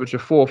reception girls, which are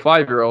 4 or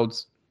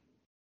 5-year-olds,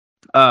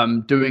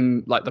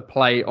 doing like the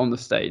play on the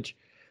stage.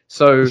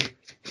 So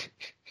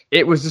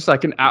it was just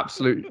like an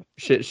absolute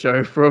shit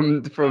show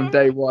from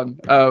day one.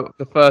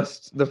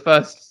 The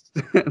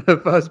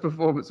first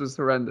performance was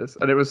horrendous,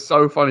 and it was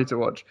so funny to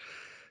watch.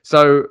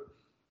 So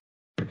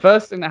the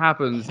first thing that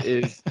happens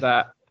is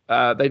that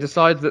they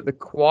decide that the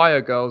choir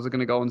girls are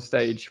going to go on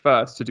stage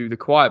first to do the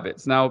choir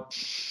bits. Now,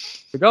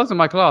 the girls in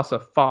my class are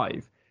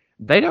 5.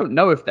 They don't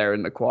know if they're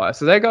in the choir,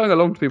 so they're going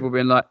along to people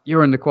being like,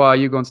 "You're in the choir,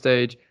 you go on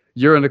stage.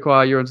 You're in the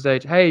choir, you're on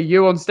stage. Hey,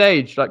 you on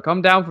stage, like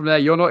come down from there,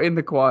 you're not in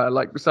the choir."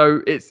 Like,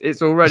 so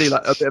it's already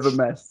like a bit of a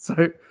mess.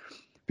 So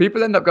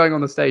people end up going on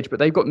the stage, but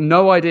they've got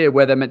no idea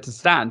where they're meant to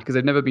stand because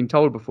they've never been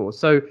told before.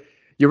 So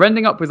you're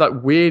ending up with like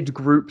weird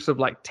groups of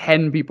like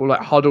 10 people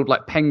like huddled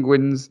like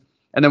penguins,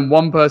 and then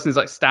one person is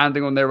like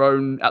standing on their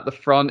own at the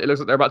front. It looks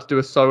like they're about to do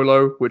a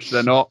solo, which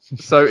they're not.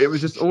 So it was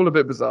just all a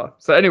bit bizarre.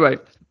 So anyway,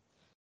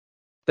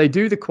 they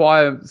do the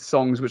choir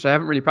songs, which I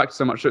haven't really practiced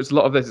so much. So it's a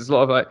lot of this. It's a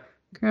lot of like,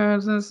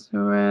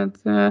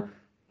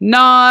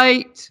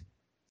 night,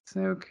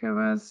 so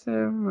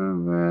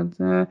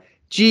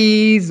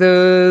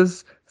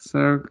Jesus,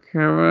 so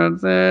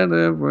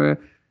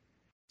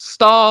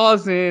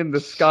stars in the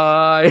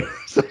sky.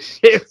 So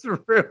it's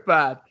real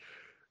bad.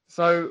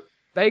 So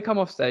they come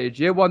off stage.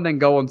 Year 1 then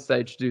go on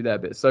stage to do their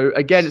bit. So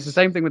again, it's the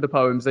same thing with the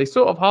poems. They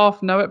sort of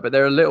half know it, but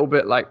they're a little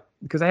bit like,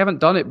 because they haven't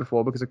done it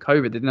before because of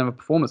COVID. They didn't have a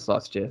performance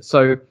last year.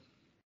 So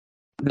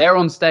they're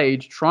on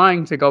stage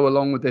trying to go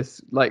along with this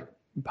like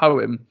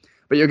poem,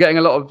 but you're getting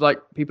a lot of like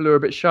people who are a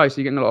bit shy. So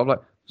you're getting a lot of like,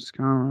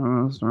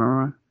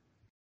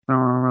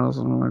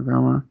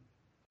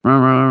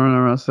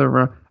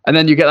 and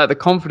then you get like the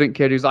confident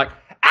kid who's like,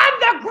 "And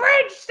the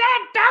Grinch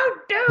said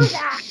don't do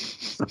that."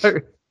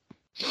 So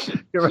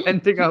you're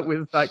ending up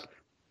with like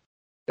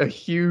a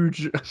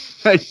huge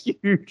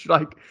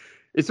like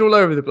it's all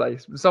over the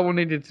place. Someone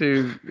needed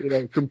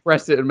to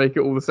compress it and make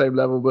it all the same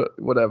level, but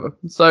whatever.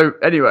 So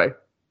anyway,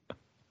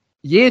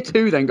 year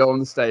 2 then go on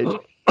the stage,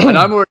 and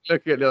I'm already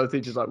looking at the other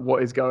teachers like,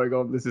 what is going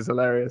on? This is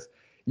hilarious.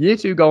 Year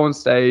 2 go on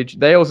stage.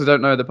 They also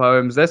don't know the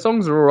poems. Their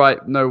songs are all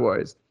right, no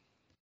worries.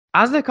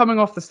 As they're coming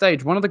off the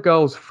stage, one of the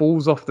girls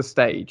falls off the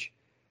stage.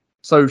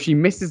 So she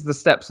misses the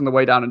steps on the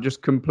way down and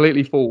just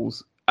completely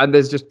falls. And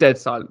there's just dead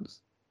silence.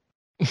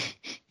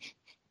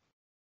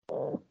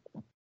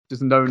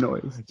 Just no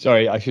noise.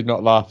 Sorry, I should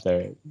not laugh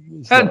there.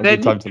 It's not a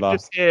good time to laugh.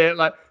 Just hear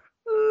like,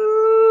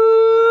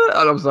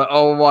 and I was like,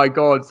 oh my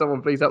God,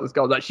 someone please help this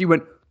girl. Like she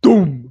went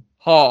doom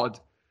hard.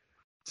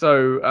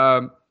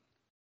 So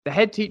the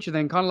head teacher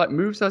then kind of like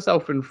moves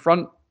herself in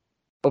front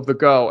of the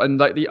girl. And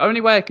like the only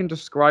way I can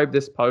describe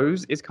this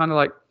pose is kind of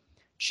like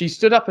she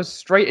stood up as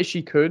straight as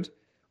she could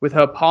with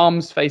her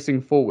palms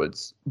facing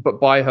forwards, but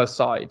by her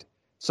side.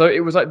 So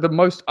it was like the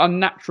most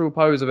unnatural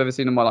pose I've ever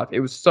seen in my life. It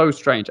was so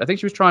strange. I think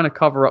she was trying to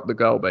cover up the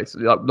girl,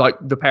 basically. Like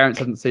the parents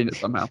hadn't seen it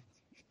somehow.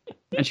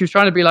 And she was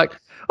trying to be like,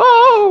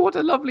 oh, what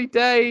a lovely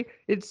day.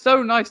 It's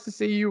so nice to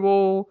see you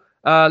all.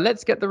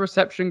 Let's get the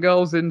reception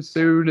girls in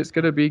soon. It's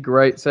going to be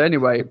great. So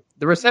anyway,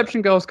 the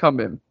reception girls come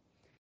in.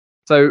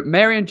 So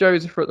Mary and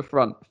Joseph are at the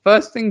front.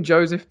 First thing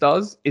Joseph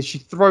does is she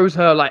throws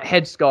her like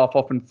headscarf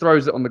off and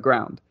throws it on the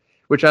ground,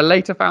 which I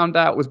later found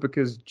out was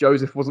because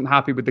Joseph wasn't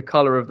happy with the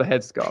color of the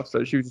headscarf.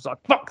 So she was just like,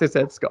 fuck this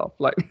headscarf,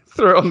 like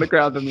threw it on the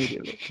ground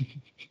immediately.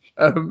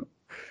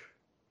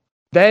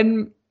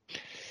 Then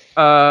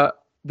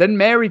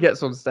Mary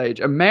gets on stage,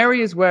 and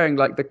Mary is wearing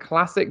like the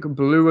classic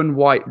blue and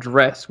white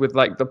dress with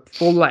like the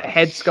full like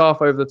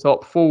headscarf over the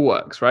top, full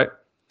works, right?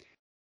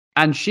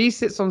 And she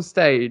sits on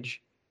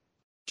stage,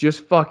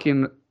 just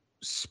fucking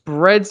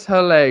spreads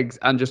her legs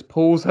and just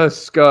pulls her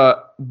skirt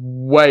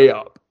way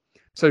up.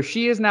 So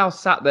she is now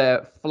sat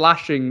there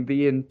flashing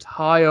the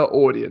entire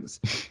audience.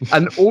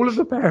 And all of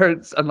the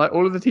parents and like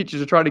all of the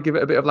teachers are trying to give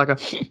it a bit of like a,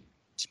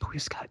 just pull your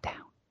skirt down.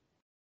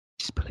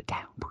 Just pull it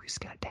down. Pull your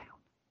skirt down.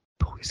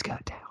 Pull your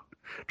skirt down.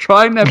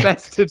 Trying their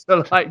best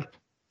to like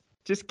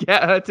just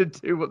get her to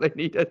do what they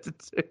need her to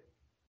do.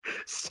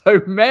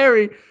 So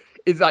Mary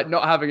is like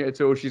not having it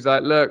at all. She's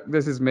like, look,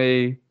 this is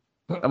me.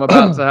 I'm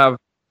about to have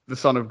the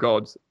Son of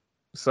God.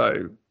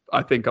 So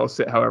I think I'll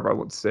sit however I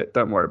want to sit.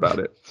 Don't worry about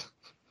it.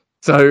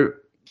 So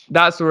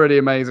that's already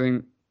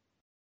amazing.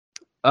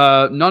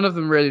 None of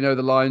them really know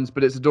the lines,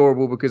 but it's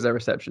adorable because they're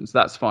receptions.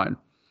 That's fine.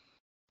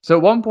 So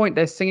at one point,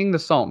 they're singing the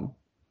song.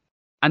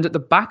 And at the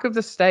back of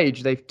the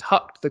stage, they've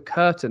tucked the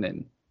curtain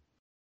in.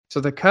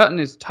 So the curtain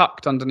is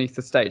tucked underneath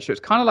the stage. So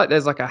it's kind of like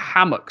there's like a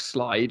hammock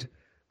slide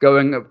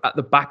going at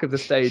the back of the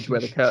stage where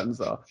the curtains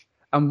are.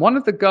 And one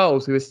of the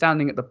girls who is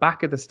standing at the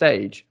back of the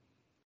stage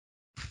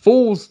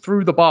falls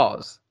through the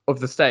bars of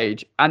the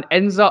stage and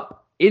ends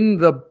up in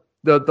the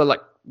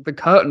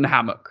curtain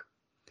hammock.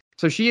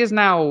 So she is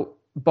now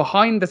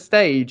behind the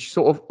stage,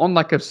 sort of on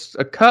like a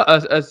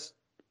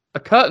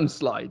curtain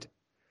slide.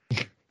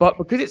 But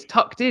because it's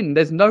tucked in,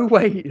 there's no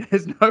way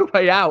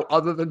out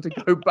other than to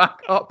go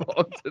back up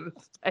onto the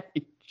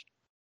stage.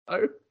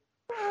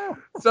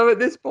 So at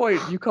this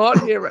point, you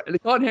can't hear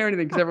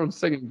anything because everyone's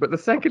singing. But the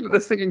second that the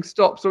singing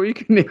stops, all you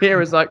can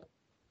hear is like,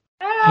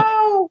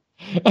 "Help!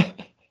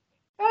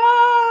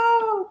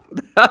 Help!"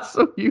 That's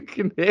all you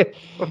can hear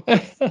from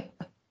the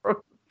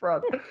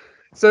front.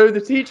 So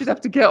the teachers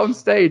have to get on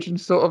stage and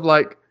sort of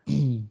like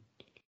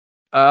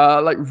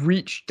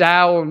reach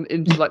down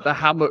into like the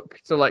hammock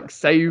to like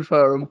save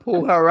her and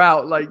pull her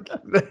out, like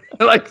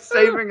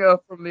saving her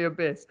from the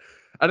abyss.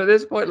 And at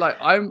this point, like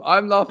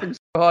I'm laughing so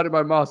hard at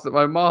my mask that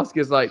my mask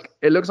is like,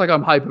 it looks like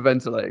I'm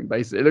hyperventilating.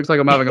 Basically, it looks like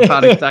I'm having a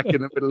panic attack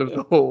in the middle of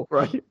the hall,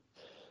 right?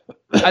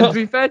 And to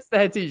be fair to the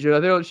head teacher,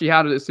 I think she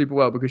handled it super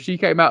well because she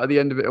came out at the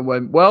end of it and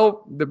went,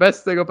 "Well, the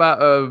best thing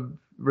about a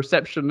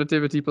reception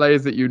nativity play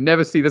is that you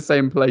never see the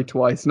same play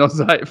twice." And I was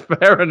like,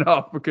 fair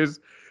enough, because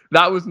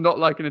that was not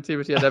like a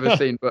nativity I'd ever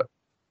seen. But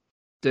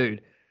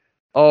dude,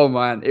 oh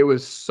man, it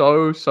was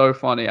so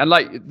funny. And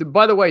like,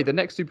 by the way, the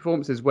next two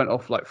performances went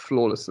off like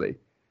flawlessly.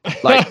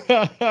 Like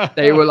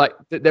they were like,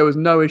 there was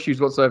no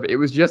issues whatsoever. It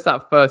was just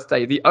that first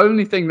day. The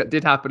only thing that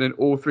did happen in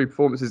all three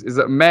performances is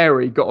that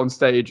Mary got on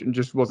stage and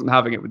just wasn't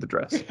having it with the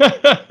dress.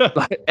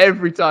 Like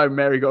every time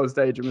Mary got on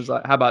stage and was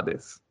like, "How about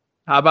this?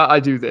 How about I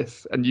do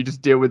this?" And you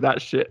just deal with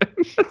that shit.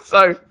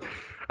 So,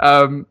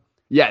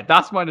 yeah,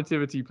 that's my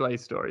nativity play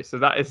story. So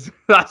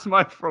that's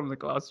my from the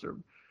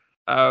classroom.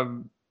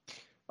 I'm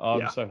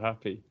so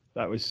happy.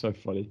 That was so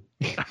funny.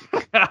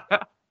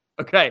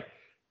 Okay,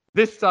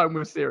 this time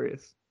we're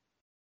serious.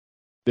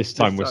 This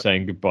time we're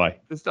saying goodbye.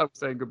 This time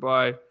we're saying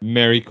goodbye.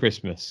 Merry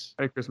Christmas.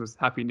 Merry Christmas.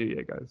 Happy New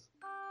Year, guys.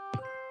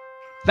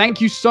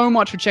 Thank you so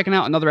much for checking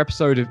out another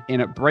episode of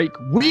In at Break.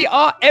 We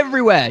are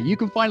everywhere. You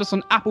can find us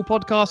on Apple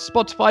Podcasts,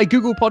 Spotify,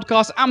 Google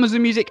Podcasts,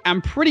 Amazon Music,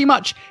 and pretty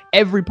much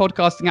every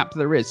podcasting app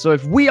there is. So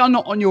if we are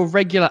not on your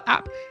regular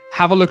app,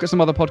 have a look at some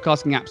other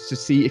podcasting apps to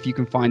see if you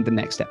can find the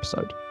next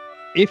episode.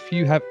 If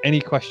you have any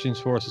questions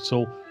for us at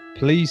all,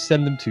 please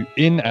send them to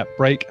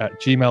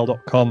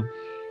inatbreak@gmail.com.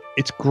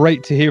 It's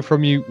great to hear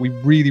from you. We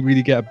really,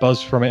 really get a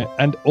buzz from it.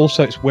 And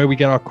also, it's where we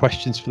get our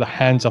questions for the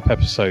Hands Up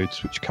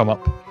episodes, which come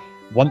up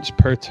once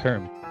per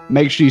term.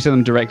 Make sure you send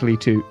them directly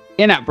to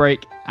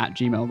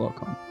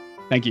inappbreak@gmail.com.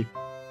 Thank you.